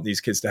we don't want these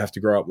kids to have to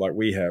grow up like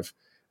we have.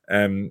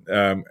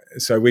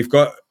 So we've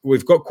got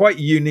quite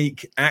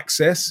unique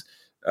access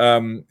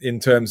in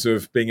terms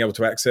of being able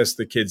to access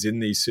the kids in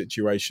these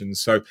situations.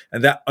 So,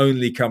 and that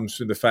only comes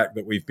from the fact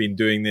that we've been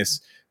doing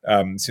this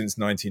since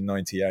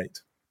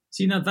 1998.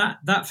 See, now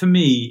that for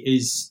me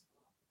is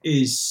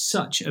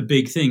such a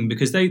big thing,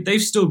 because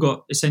they've still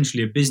got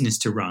essentially a business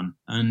to run,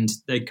 and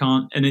they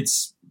can't, and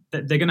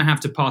they're going to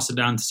have to pass it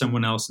down to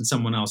someone else and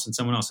someone else and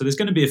someone else. So there's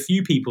going to be a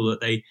few people that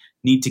they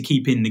need to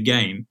keep in the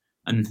game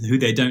and who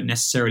they don't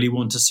necessarily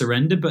want to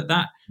surrender. But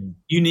that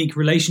unique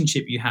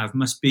relationship you have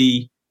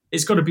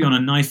it's got to be on a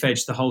knife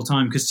edge the whole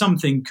time, because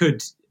something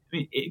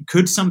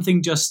could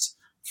something just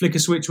flick a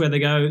switch where they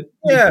go,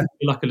 yeah,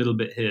 luck a little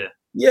bit here.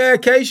 Yeah,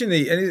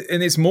 occasionally.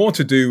 And it's more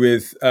to do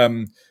with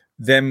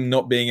them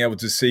not being able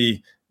to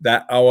see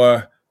that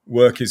our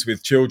work is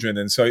with children.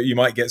 And so you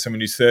might get someone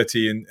who's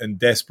 30 and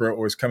desperate,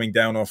 or is coming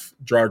down off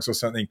drugs or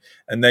something,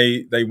 and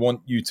they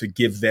want you to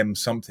give them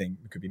something.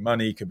 It could be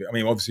money, it could be, I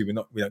mean, obviously we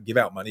don't give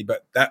out money,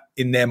 but that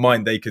in their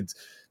mind they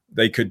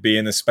could be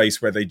in a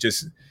space where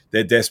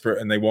they're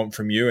desperate and they want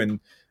from you, and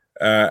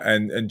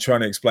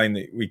trying to explain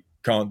that we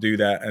can't do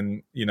that,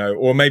 and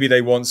or maybe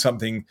they want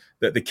something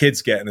that the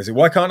kids get and they say,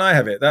 why can't I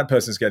have it? That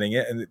person's getting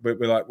it, and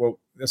we're like, well,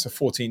 that's a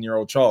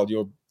 14-year-old child,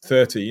 you're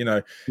 30.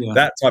 Yeah.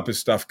 That type of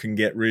stuff can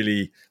get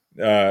really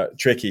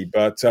tricky,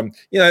 but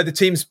the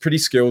team's pretty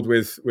skilled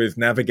with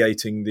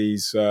navigating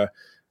these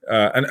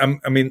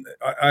I mean,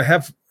 I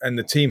have, and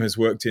the team has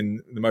worked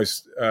in the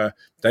most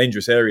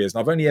dangerous areas,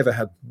 and I've only ever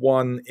had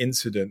one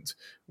incident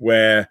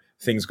where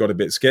things got a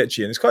bit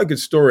sketchy, and it's quite a good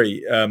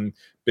story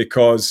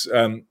because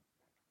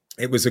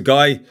it was a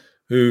guy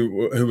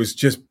who was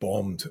just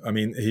bombed. I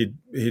mean,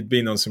 he'd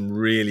been on some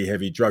really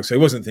heavy drugs, so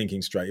he wasn't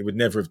thinking straight. He would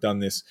never have done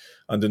this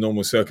under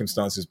normal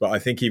circumstances, but I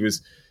think he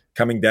was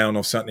coming down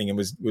off something and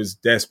was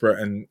desperate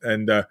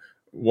and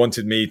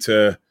wanted me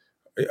to.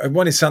 I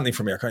wanted something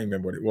from me. I can't even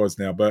remember what it was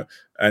now,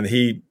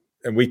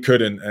 and we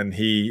couldn't, and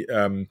he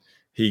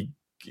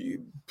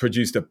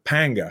produced a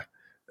panga,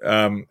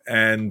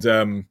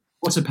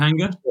 what's a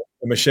panga?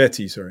 A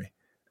machete, sorry,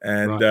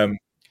 and right.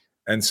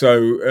 And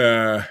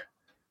so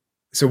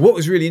what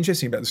was really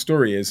interesting about the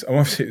story is,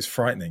 obviously it was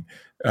frightening,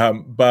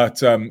 but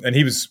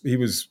he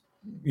was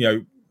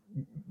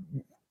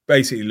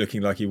basically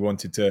looking like he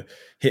wanted to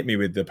hit me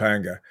with the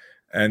panga,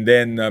 and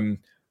then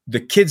the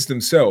kids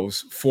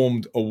themselves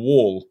formed a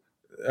wall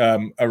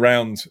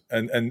around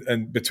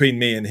and between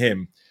me and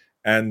him,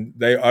 and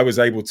I was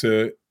able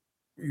to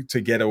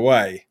get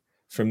away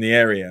from the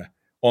area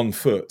on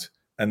foot,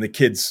 and the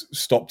kids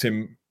stopped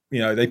him.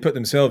 They put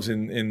themselves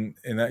in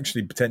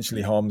actually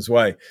potentially harm's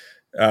way,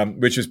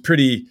 which was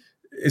pretty.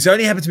 It's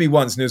only happened to me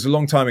once, and it was a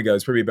long time ago.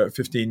 It's probably about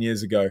 15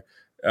 years ago.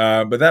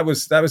 But that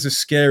was a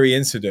scary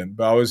incident.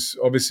 But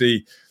it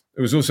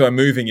was also a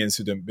moving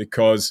incident,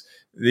 because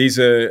these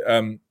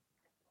are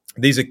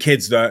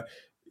kids that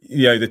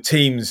the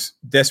team's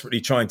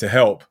desperately trying to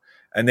help,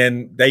 and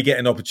then they get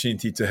an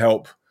opportunity to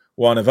help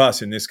one of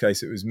us. In this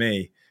case, it was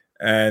me,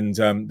 and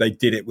they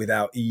did it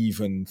without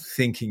even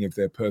thinking of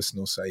their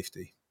personal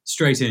safety.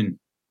 Straight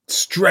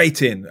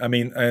in. I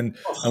mean, and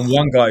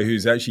one guy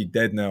who's actually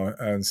dead now,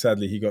 and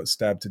sadly he got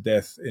stabbed to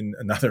death in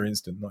another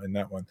incident, not in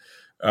that one.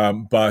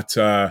 But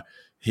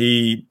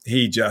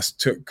he just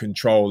took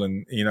control,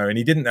 and and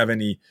he didn't have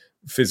any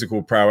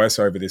physical prowess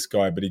over this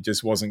guy, but he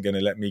just wasn't going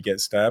to let me get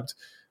stabbed.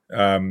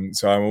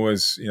 So I'm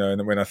always,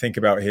 and when I think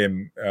about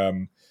him,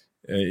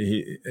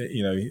 he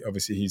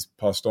obviously he's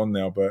passed on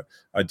now, but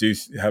I do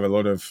have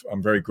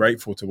I'm very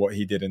grateful to what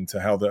he did and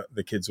to how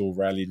the kids all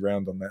rallied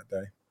round on that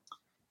day.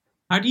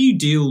 How do you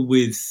deal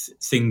with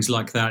things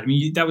like that? I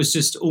mean, that was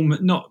just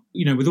almost not,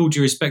 with all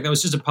due respect, that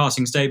was just a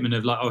passing statement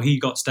of like, oh, he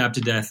got stabbed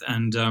to death,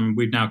 and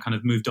we've now kind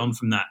of moved on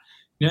from that.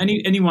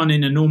 Anyone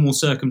in a normal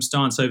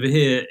circumstance over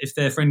here, if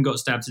their friend got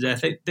stabbed to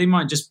death, they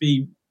might just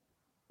be,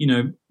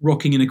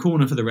 rocking in a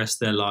corner for the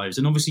rest of their lives.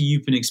 And obviously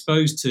you've been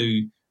exposed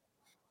to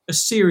a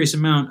serious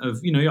amount of,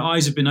 your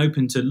eyes have been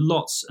open to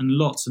lots and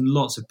lots and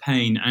lots of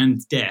pain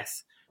and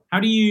death. How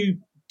do you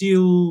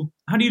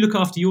look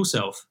after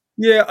yourself?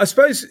 Yeah, I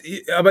suppose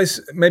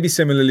maybe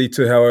similarly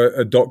to how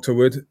a doctor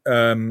would.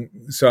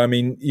 So, I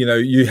mean,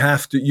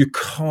 you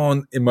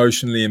can't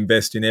emotionally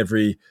invest in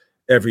every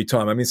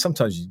time. I mean,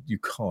 sometimes you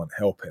can't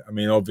help it. I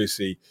mean,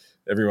 obviously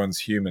everyone's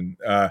human.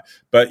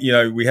 But,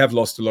 we have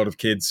lost a lot of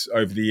kids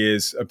over the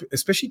years,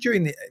 especially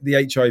during the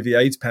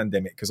HIV/AIDS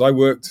pandemic, because I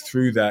worked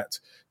through that,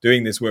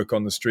 doing this work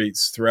on the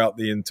streets throughout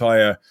the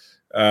entire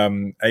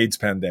AIDS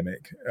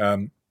pandemic.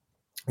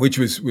 Which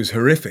was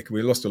horrific.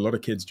 We lost a lot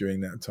of kids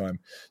during that time,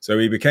 so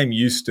we became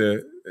used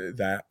to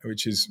that,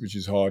 which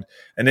is hard.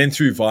 And then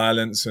through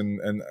violence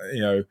and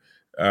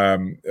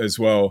as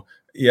well.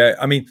 Yeah,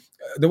 I mean,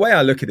 the way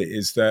I look at it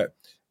is that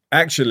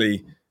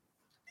actually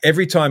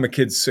every time a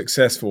kid's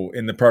successful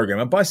in the program,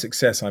 and by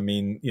success I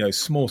mean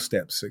small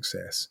step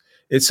success,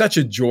 it's such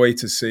a joy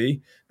to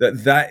see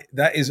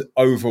that is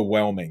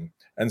overwhelming.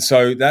 And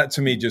so that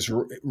to me just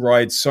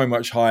rides so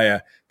much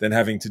higher than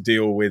having to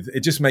deal with.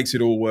 It just makes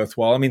it all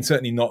worthwhile. I mean,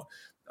 certainly not,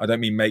 I don't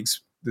mean makes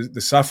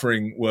the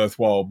suffering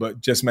worthwhile, but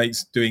just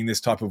makes doing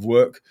this type of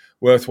work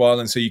worthwhile.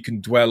 And so you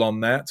can dwell on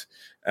that.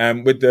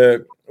 With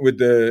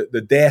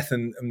the death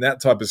and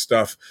that type of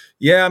stuff.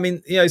 Yeah, I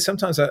mean,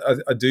 sometimes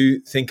I do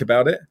think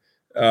about it.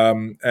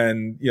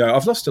 And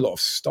I've lost a lot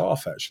of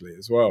staff actually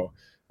as well.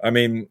 I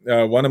mean,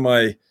 one of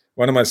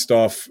my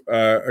staff,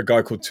 a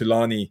guy called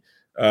Tulani,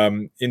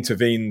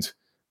 intervened.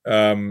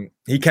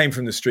 He came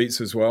from the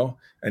streets as well,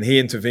 and he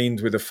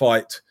intervened with a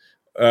fight.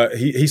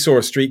 He saw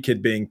a street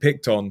kid being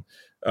picked on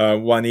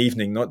one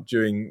evening, not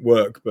during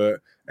work,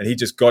 and he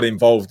just got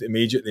involved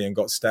immediately and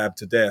got stabbed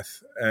to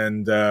death.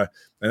 And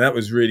that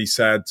was really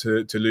sad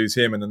to lose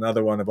him. And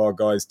another one of our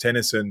guys,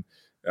 Tennyson,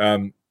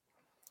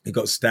 he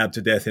got stabbed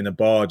to death in a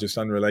bar, just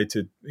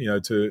unrelated,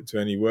 to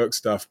any work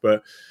stuff.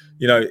 But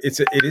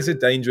it is a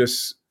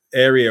dangerous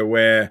area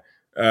where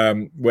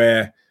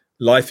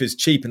life is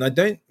cheap, and I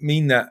don't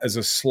mean that as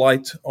a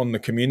slight on the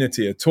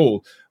community at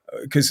all.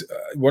 Because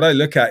what I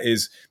look at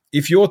is,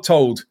 if you're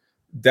told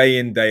day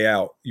in, day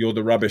out, you're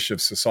the rubbish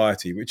of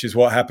society, which is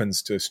what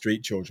happens to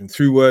street children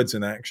through words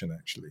and action,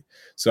 actually.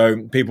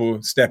 So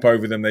people step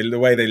over them, the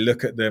way they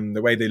look at them,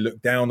 the way they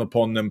look down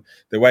upon them,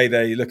 the way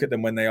they look at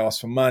them when they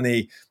ask for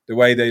money, the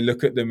way they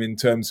look at them in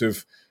terms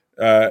of,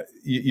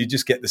 you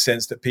just get the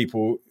sense that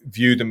people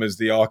view them as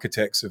the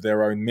architects of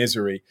their own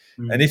misery.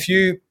 Mm. And if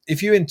you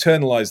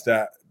internalize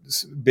that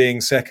being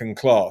second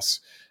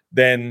class,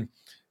 then,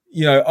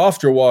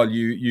 after a while,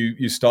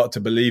 you start to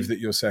believe that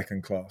you're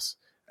second class.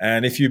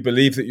 And if you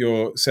believe that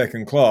you're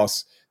second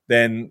class,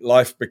 then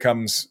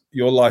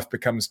your life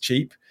becomes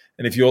cheap.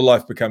 And if your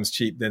life becomes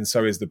cheap, then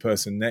so is the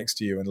person next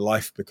to you, and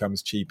life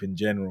becomes cheap in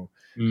general.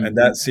 Mm-hmm.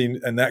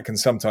 And that can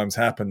sometimes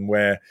happen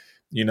where,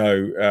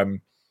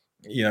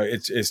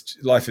 it's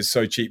life is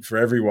so cheap for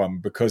everyone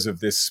because of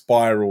this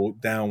spiral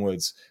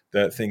downwards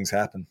that things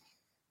happen.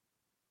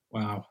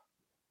 Wow.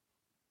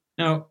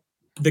 Now,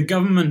 the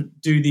government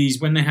do these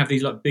when they have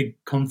these like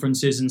big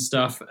conferences and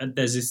stuff.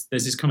 There's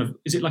this kind of,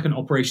 is it like an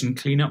operation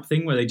cleanup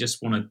thing where they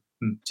just want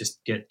to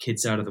just get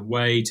kids out of the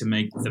way to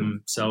make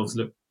themselves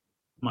look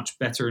much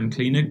better and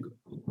cleaner?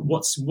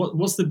 What's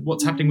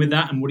happening with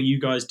that, and what are you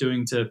guys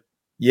doing to?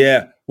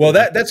 Yeah, well,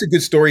 that's a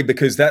good story,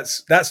 because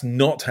that's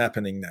not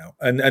happening now.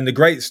 And the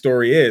great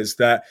story is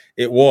that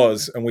it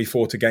was, and we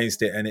fought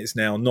against it, and it's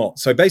now not.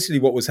 So basically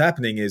what was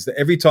happening is that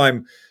every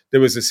time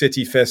there was a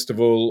city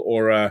festival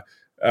or a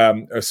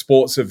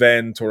sports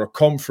event or a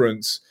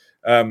conference,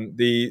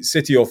 the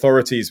city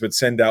authorities would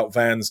send out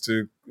vans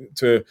to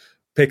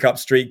pick up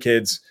street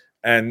kids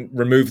and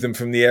remove them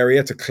from the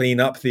area, to clean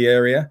up the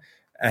area.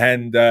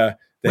 And they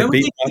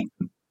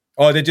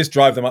just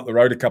drive them up the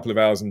road a couple of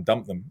hours and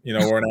dump them,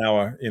 or an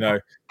hour,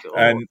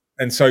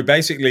 and so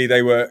basically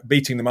they were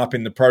beating them up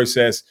in the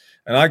process.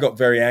 And I got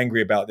very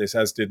angry about this,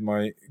 as did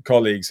my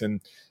colleagues,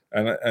 and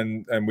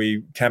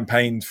we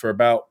campaigned for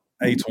about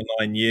 8 or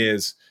 9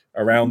 years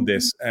around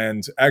this.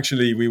 And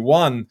actually we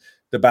won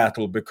the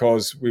battle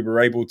because we were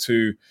able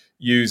to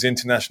use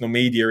international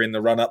media in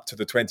the run up to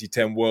the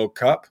 2010 World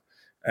Cup.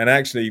 And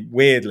actually,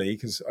 weirdly,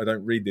 because I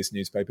don't read this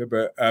newspaper,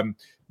 but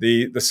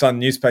the Sun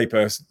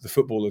newspaper, the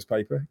footballers'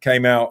 paper,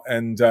 came out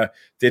and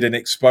did an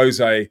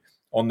expose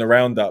on the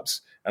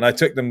roundups. And I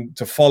took them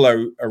to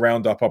follow a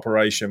roundup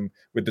operation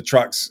with the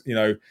trucks,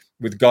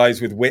 with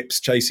guys with whips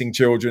chasing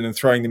children and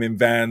throwing them in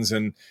vans.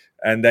 And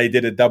they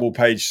did a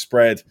double-page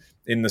spread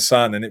in the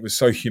Sun. And it was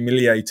so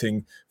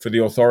humiliating for the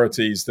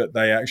authorities that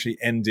they actually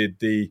ended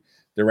the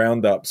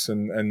roundups.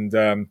 And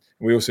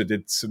we also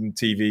did some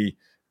TV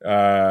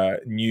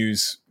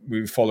news.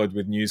 We followed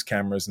with news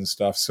cameras and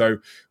stuff. So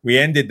we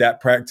ended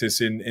that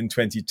practice in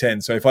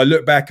 2010. So if I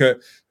look back at,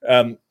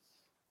 some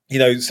of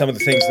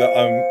the things that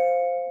I'm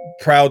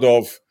proud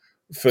of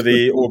for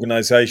the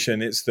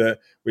organization, it's that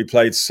we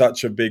played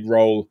such a big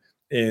role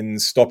in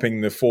stopping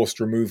the forced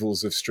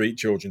removals of street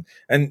children.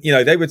 And,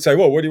 they would say,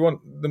 well, what do you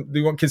want? Do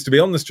you want kids to be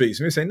on the streets?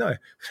 And we say, no,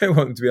 we don't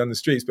want them to be on the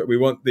streets, but we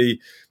want the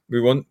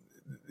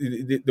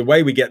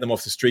way we get them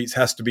off the streets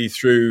has to be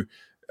through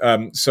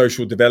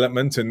social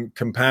development and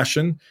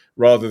compassion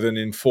rather than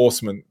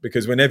enforcement,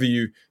 because whenever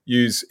you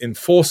use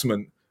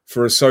enforcement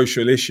for a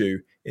social issue,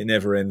 it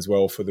never ends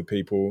well for the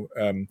people,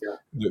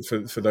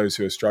 for those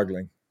who are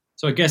struggling.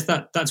 So I guess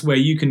that's where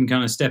you can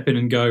kind of step in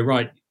and go,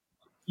 right,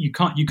 you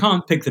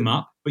can't pick them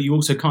up, but you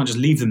also can't just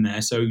leave them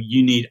there. So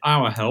you need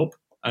our help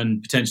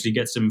and potentially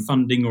get some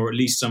funding, or at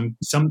least some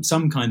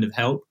kind of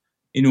help,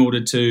 in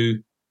order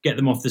to get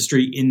them off the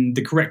street in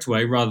the correct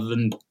way, rather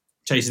than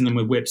chasing them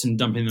with whips and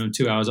dumping them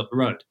 2 hours up the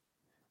road.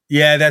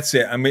 Yeah, that's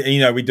it. And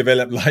we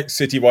developed like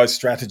citywide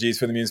strategies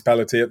for the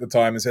municipality at the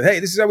time and said, hey,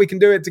 this is how we can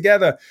do it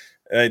together.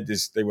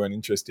 They weren't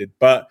interested.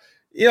 But,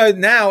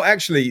 now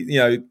actually,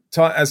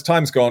 as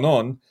time's gone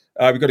on,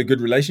 we've got a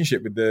good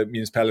relationship with the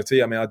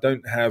municipality. I mean,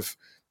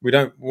 we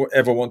don't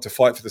ever want to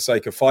fight for the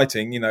sake of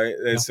fighting.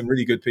 There's some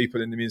really good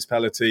people in the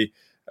municipality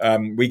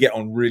We get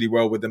on really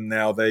well with them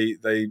now. They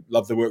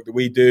love the work that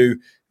we do.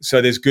 So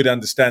there's good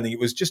understanding. It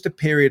was just a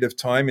period of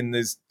time in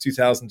this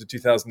 2000 to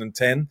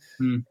 2010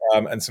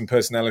 and some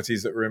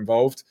personalities that were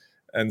involved.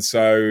 And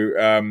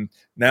so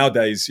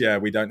nowadays,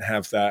 we don't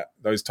have that.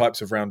 Those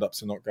types of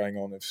roundups are not going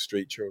on of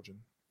street children.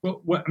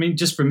 Well, I mean,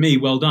 just from me,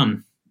 well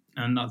done.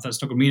 And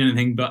that's not going to mean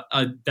anything, but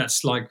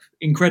that's like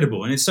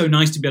incredible. And it's so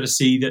nice to be able to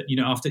see that,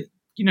 after,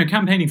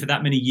 campaigning for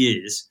that many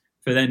years,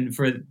 for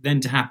it then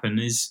to happen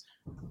is,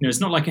 it's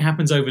not like it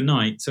happens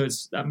overnight. So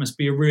that must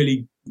be a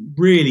really,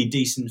 really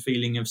decent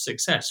feeling of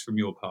success from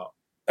your part.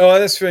 Oh,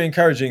 that's very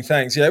encouraging.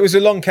 Thanks. Yeah, it was a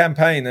long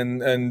campaign,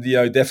 and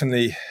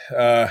definitely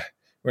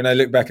when I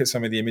look back at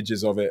some of the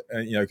images of it,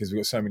 because we've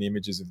got so many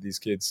images of these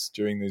kids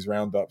during these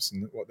roundups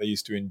and what they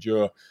used to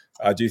endure,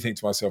 I do think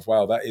to myself,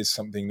 wow, that is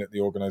something that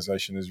the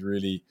organisation has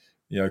really,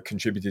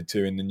 contributed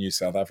to in the new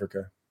South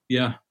Africa.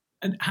 Yeah.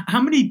 And how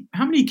many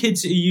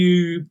kids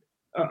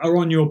are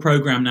on your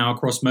program now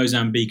across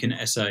Mozambique and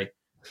SA?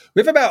 We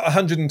have about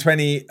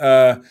 120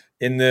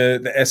 in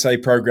the SA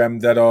program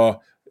that are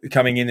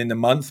coming in the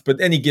month. But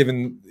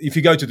if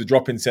you go to the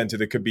drop-in centre,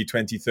 there could be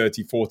 20,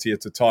 30, 40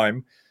 at a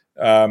time.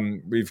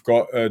 We've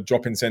got a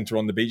drop-in centre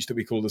on the beach that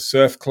we call the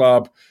Surf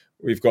Club.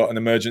 We've got an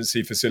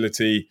emergency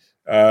facility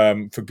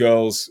for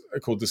girls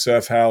called the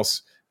Surf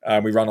House.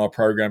 We run our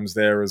programs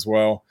there as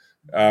well.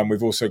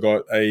 We've also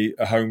got a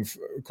home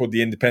called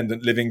the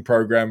Independent Living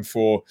Program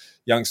for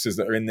youngsters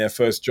that are in their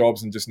first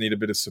jobs and just need a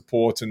bit of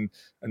support and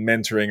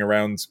mentoring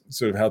around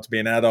sort of how to be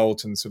an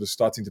adult and sort of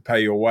starting to pay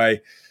your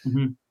way. Mm-hmm.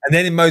 And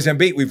then in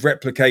Mozambique, we've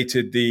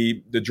replicated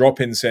the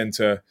drop-in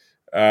centre,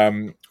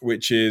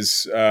 which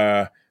is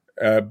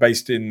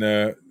based in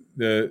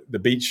the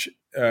beach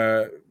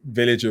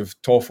village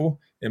of Tofo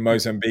in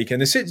Mozambique.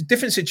 And it's a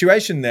different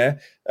situation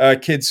there.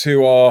 Kids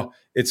who are...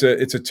 It's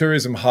a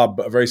tourism hub,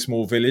 but a very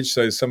small village.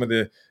 So some of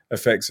the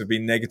effects have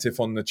been negative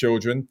on the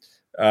children.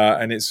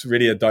 And it's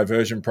really a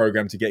diversion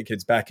program to get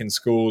kids back in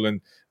school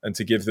and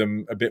to give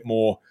them a bit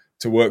more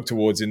to work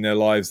towards in their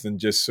lives than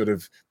just sort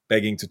of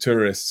begging to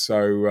tourists.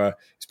 So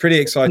it's a pretty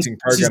exciting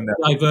program.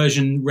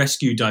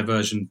 Rescue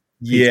diversion.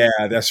 Yeah,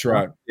 that's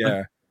right.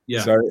 Yeah.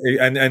 Yeah. So,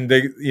 and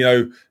they,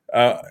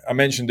 I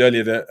mentioned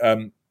earlier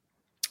that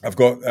I've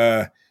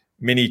got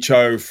Minnie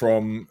Cho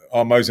from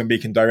our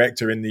Mozambican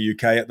director in the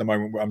UK at the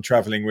moment. I'm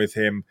traveling with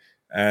him,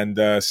 and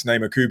Sneh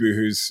Makubu,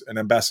 who's an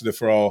ambassador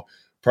for our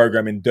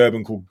program in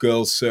Durban called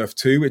Girls Surf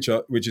 2,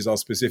 which is our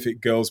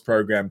specific girls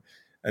program.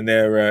 And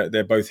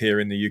they're both here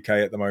in the UK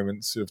at the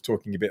moment, sort of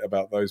talking a bit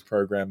about those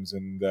programs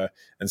and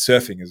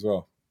surfing as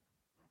well.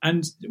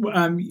 And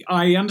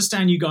I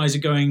understand you guys are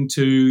going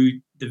to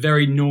the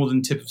very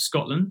northern tip of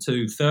Scotland,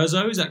 to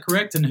Thurso. Is that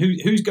correct? And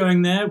who's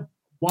going there?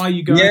 Why are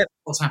you going? Yeah,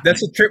 what's happening?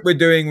 That's a trip we're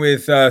doing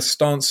with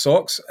Stance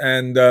Socks,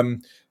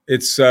 and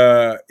it's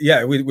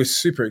we're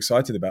super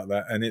excited about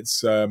that. And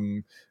it's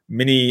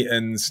Minnie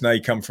and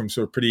Sneh come from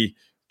sort of pretty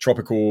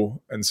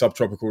tropical and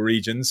subtropical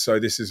regions, so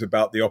this is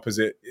about the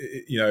opposite,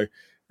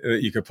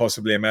 you could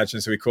possibly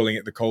imagine. So we're calling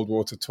it the Cold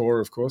Water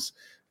Tour, of course.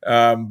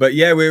 But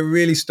yeah, we're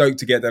really stoked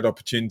to get that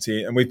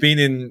opportunity, and we've been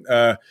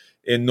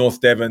in North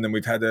Devon, and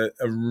we've had a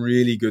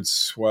really good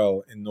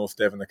swell in North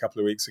Devon. A couple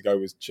of weeks ago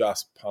was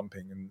just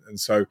pumping, and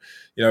so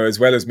as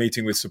well as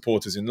meeting with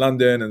supporters in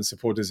London and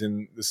supporters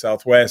in the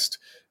southwest,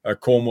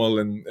 Cornwall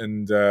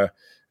and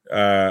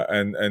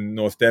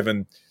North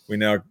Devon,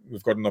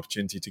 we've got an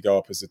opportunity to go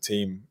up as a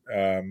team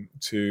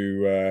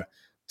to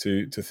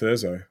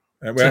Thurso.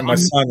 And my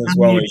son as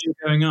well.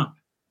 Going up.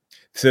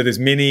 So there's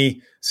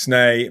Minnie,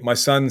 Sneh, my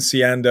son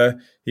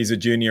Siander. He's a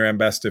junior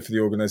ambassador for the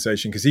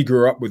organisation because he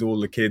grew up with all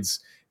the kids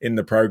in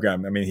the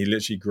program. I mean, he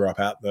literally grew up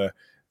at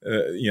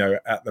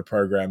the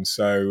program.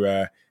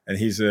 So and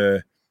he's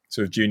a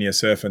sort of junior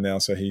surfer now.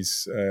 So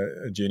he's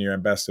a junior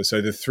ambassador. So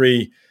the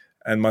three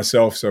and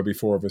myself, so it'll be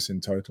four of us in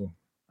total.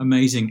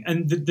 Amazing.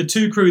 And the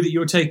two crew that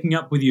you're taking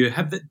up with you,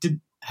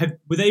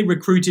 were they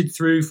recruited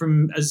through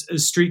from as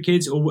street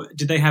kids, or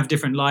did they have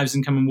different lives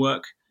and come and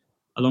work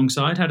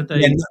alongside? How did they?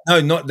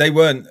 Yeah, they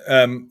weren't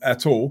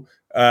at all.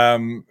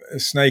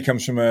 Sneh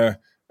comes from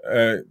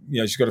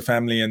she's got a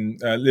family and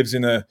lives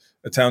in a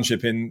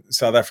township in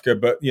South Africa,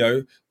 but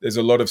there's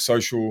a lot of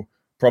social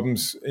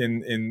problems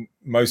in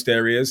most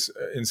areas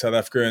in South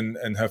Africa,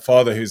 and her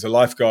father, who's a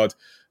lifeguard,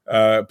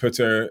 put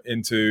her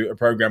into a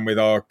program with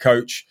our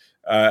coach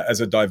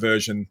as a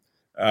diversion,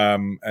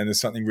 and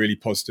there's something really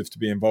positive to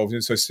be involved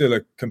in. So still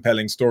a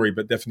compelling story,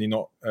 but definitely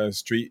not a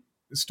street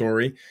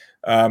story.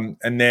 And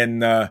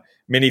then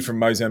Minnie from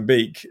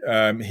Mozambique,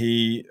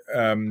 he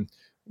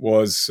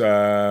was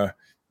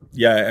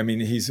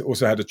he's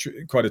also had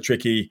quite a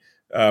tricky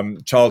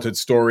childhood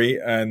story,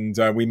 and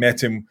we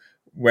met him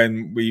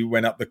when we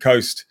went up the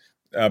coast.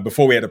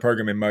 Before we had a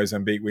program in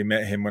Mozambique, we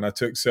met him when I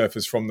took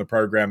surfers from the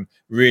program,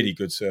 really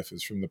good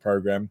surfers from the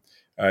program,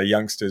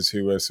 youngsters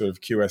who were sort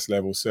of QS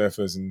level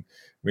surfers, and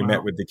we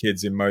met with the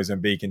kids in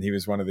Mozambique, and he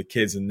was one of the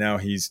kids, and now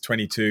he's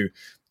 22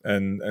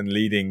 and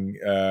leading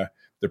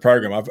the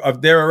program.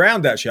 They're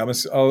around actually.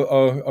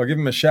 I'll give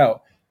him a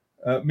shout.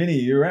 Minnie,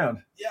 are you around?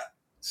 Yeah.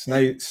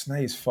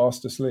 Sneh is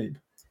fast asleep.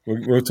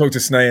 We'll talk to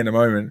Sneh in a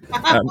moment.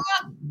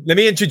 Let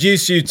me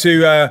introduce you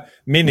to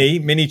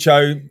Minnie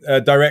Cho,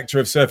 Director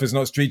of Surfers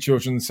Not Street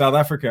Children in South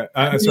Africa.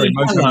 Hello,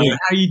 how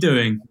are you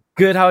doing?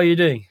 Good, how are you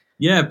doing?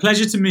 Yeah,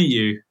 pleasure to meet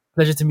you.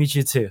 Pleasure to meet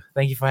you too.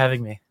 Thank you for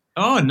having me.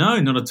 Oh, no,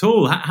 not at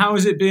all. How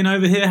has it been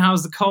over here?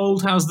 How's the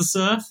cold? How's the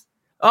surf?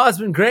 Oh, it's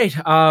been great.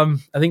 I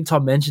think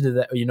Tom mentioned it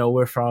that,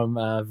 we're from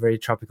a very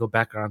tropical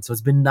background. So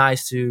it's been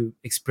nice to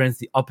experience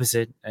the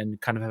opposite and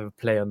kind of have a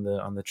play on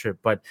the trip.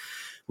 But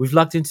we've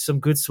lucked into some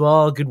good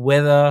swell, good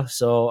weather.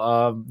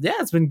 So,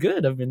 it's been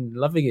good. I've been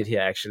loving it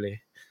here,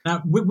 actually.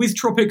 Now, with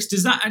tropics,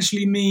 does that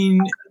actually mean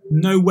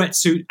no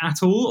wetsuit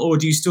at all? Or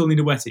do you still need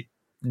a wettie?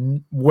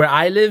 Where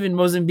I live in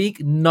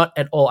Mozambique, not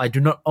at all. I do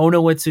not own a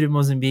wetsuit in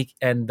Mozambique.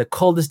 And the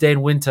coldest day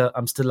in winter,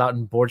 I'm still out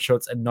in board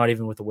shorts and not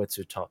even with a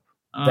wetsuit top.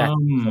 Oh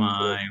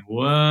my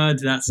word,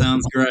 that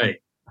sounds great.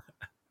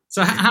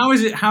 So how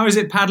is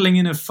it paddling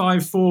in a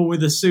 5'4"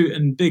 with a suit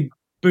and big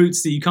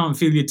boots that you can't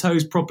feel your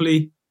toes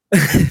properly?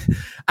 I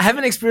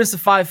haven't experienced a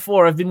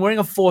 5'4". I've been wearing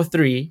a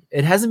 4'3".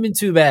 It hasn't been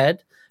too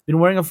bad. Been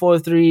wearing a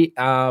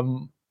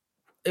 4'3".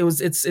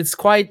 It's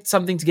quite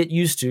something to get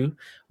used to.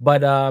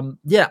 But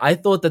I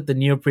thought that the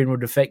neoprene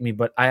would affect me,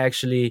 but I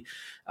actually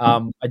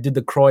I did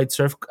the Croyd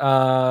surf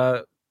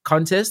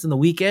contest on the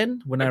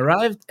weekend when I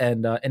arrived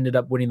and ended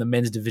up winning the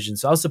men's division.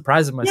 So I was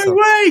surprised at myself. No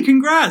way!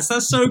 Congrats!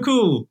 That's so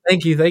cool.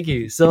 Thank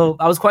you. So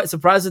I was quite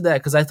surprised at that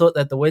because I thought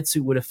that the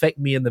wetsuit would affect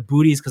me and the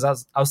booties because I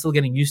was still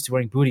getting used to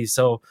wearing booties.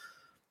 So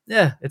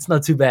yeah, it's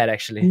not too bad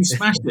actually. You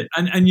smashed it,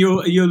 and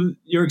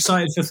you're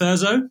excited for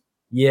Thurso?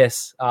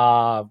 Yes,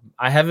 I've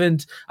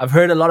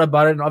heard a lot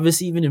about it, and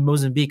obviously even in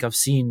Mozambique, I've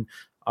seen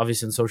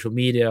obviously on social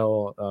media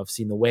or I've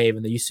seen the wave,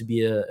 and there used to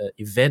be a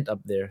event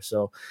up there.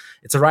 So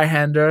it's a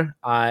right-hander.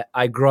 I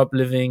grew up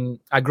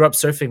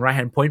surfing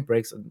right-hand point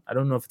breaks. I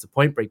don't know if it's a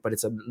point break, but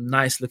it's a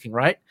nice looking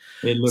right.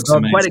 It looks so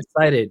amazing. I'm quite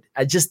excited.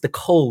 Just the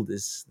cold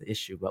is the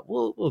issue, but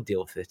we'll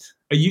deal with it.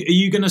 Are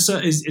you going to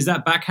surf? Is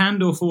that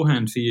backhand or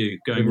forehand for you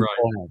going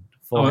right?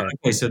 Forehand. Oh,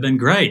 okay, so then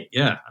great.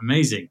 Yeah,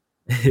 amazing.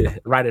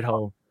 Right at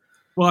home.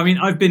 Well, I mean,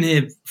 I've been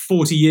here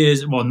 40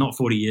 years. Well, not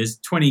 40 years,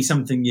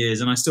 20-something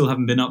years, and I still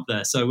haven't been up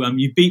there. So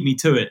you beat me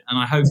to it, and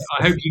I hope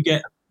you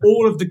get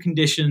all of the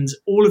conditions,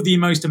 all of the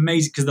most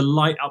amazing, because the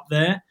light up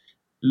there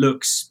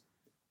looks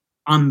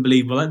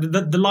unbelievable.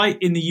 The light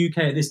in the UK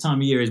at this time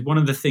of year is one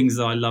of the things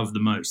that I love the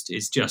most.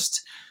 It's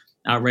just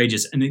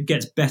outrageous, and it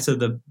gets better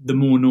the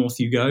more north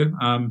you go.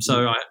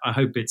 So I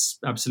hope it's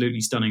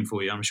absolutely stunning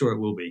for you. I'm sure it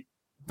will be.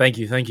 Thank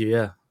you.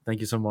 Yeah. Thank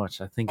you so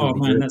much. I think. Oh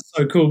man, that's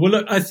so cool. Well,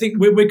 look, I think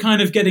we're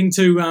kind of getting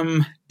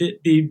to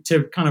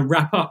to kind of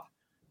wrap up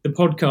the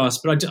podcast,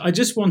 but I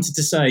just wanted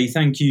to say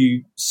thank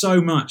you so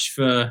much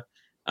for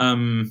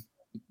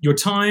your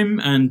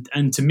time and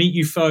to meet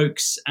you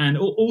folks, and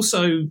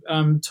also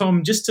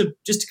Tom, just to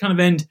kind of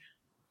end.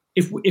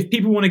 If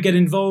people want to get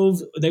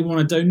involved, they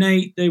want to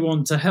donate, they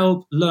want to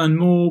help, learn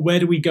more, where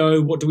do we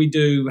go? What do we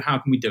do? How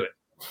can we do it?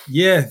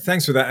 Yeah,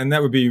 thanks for that, and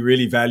that would be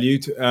really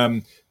valued.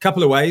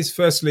 Couple of ways.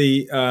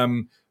 Firstly,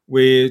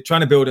 we're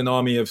trying to build an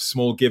army of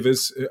small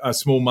givers,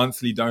 small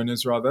monthly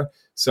donors, rather.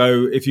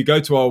 So if you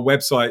go to our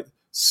website,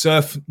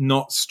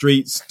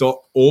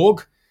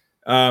 surfnotstreets.org,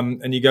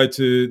 and you go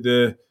to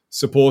the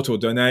support or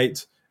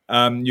donate,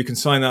 you can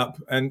sign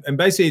up. And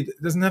basically, it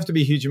doesn't have to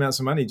be huge amounts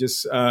of money.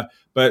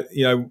 But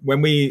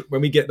when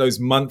we get those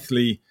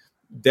monthly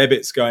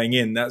debits going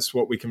in, that's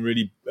what we can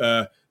really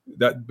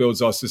that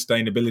builds our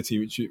sustainability,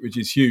 which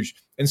is huge.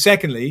 And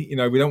secondly,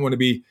 we don't want to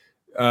be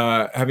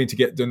having to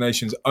get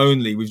donations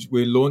only.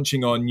 We're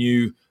launching our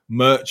new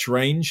merch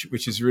range,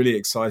 which is really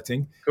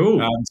exciting.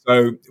 Cool.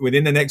 So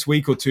within the next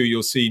week or two,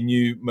 you'll see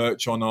new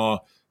merch on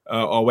our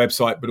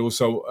website, but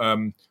also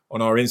on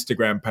our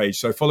Instagram page.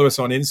 So follow us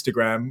on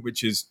Instagram,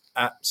 which is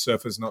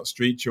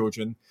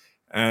 @SurfersNotStreetChildren.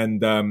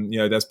 And,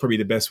 that's probably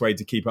the best way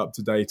to keep up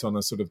to date on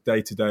a sort of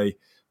day-to-day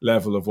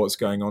level of what's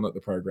going on at the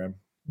program.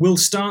 Will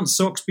Stance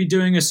Socks be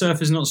doing a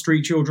Surfers Not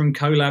Street Children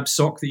collab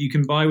sock that you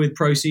can buy with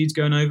proceeds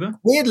going over?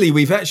 Weirdly,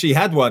 we've actually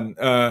had one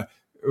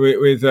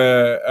with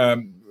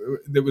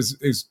that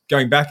was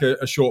going back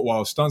a short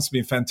while. Stance has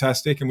been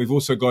fantastic, and we've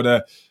also got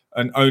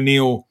an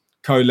O'Neill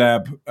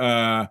collab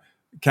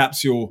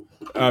capsule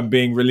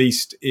being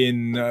released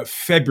in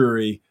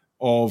February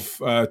of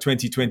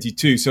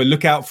 2022. So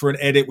look out for an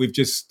edit we've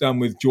just done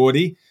with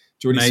Geordie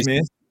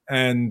Smith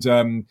and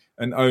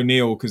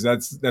O'Neill, because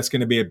that's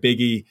going to be a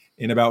biggie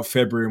in about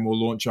February, and we'll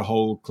launch a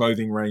whole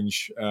clothing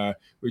range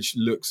which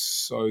looks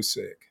so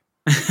sick.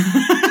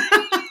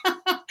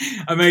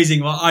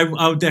 Amazing. Well,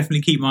 I'll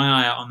definitely keep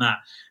my eye out on that.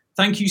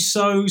 Thank you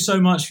so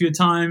much for your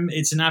time.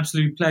 It's an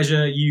absolute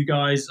pleasure. You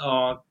guys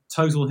are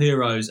total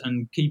heroes,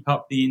 and keep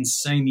up the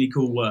insanely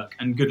cool work,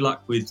 and good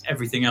luck with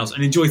everything else,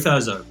 and enjoy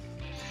Thurso.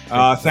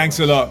 Thanks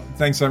a lot.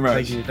 Thanks so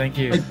much. Thank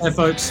you. Take care,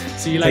 folks.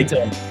 See you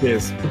later.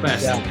 Cheers. The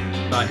best.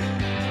 Yeah. Bye.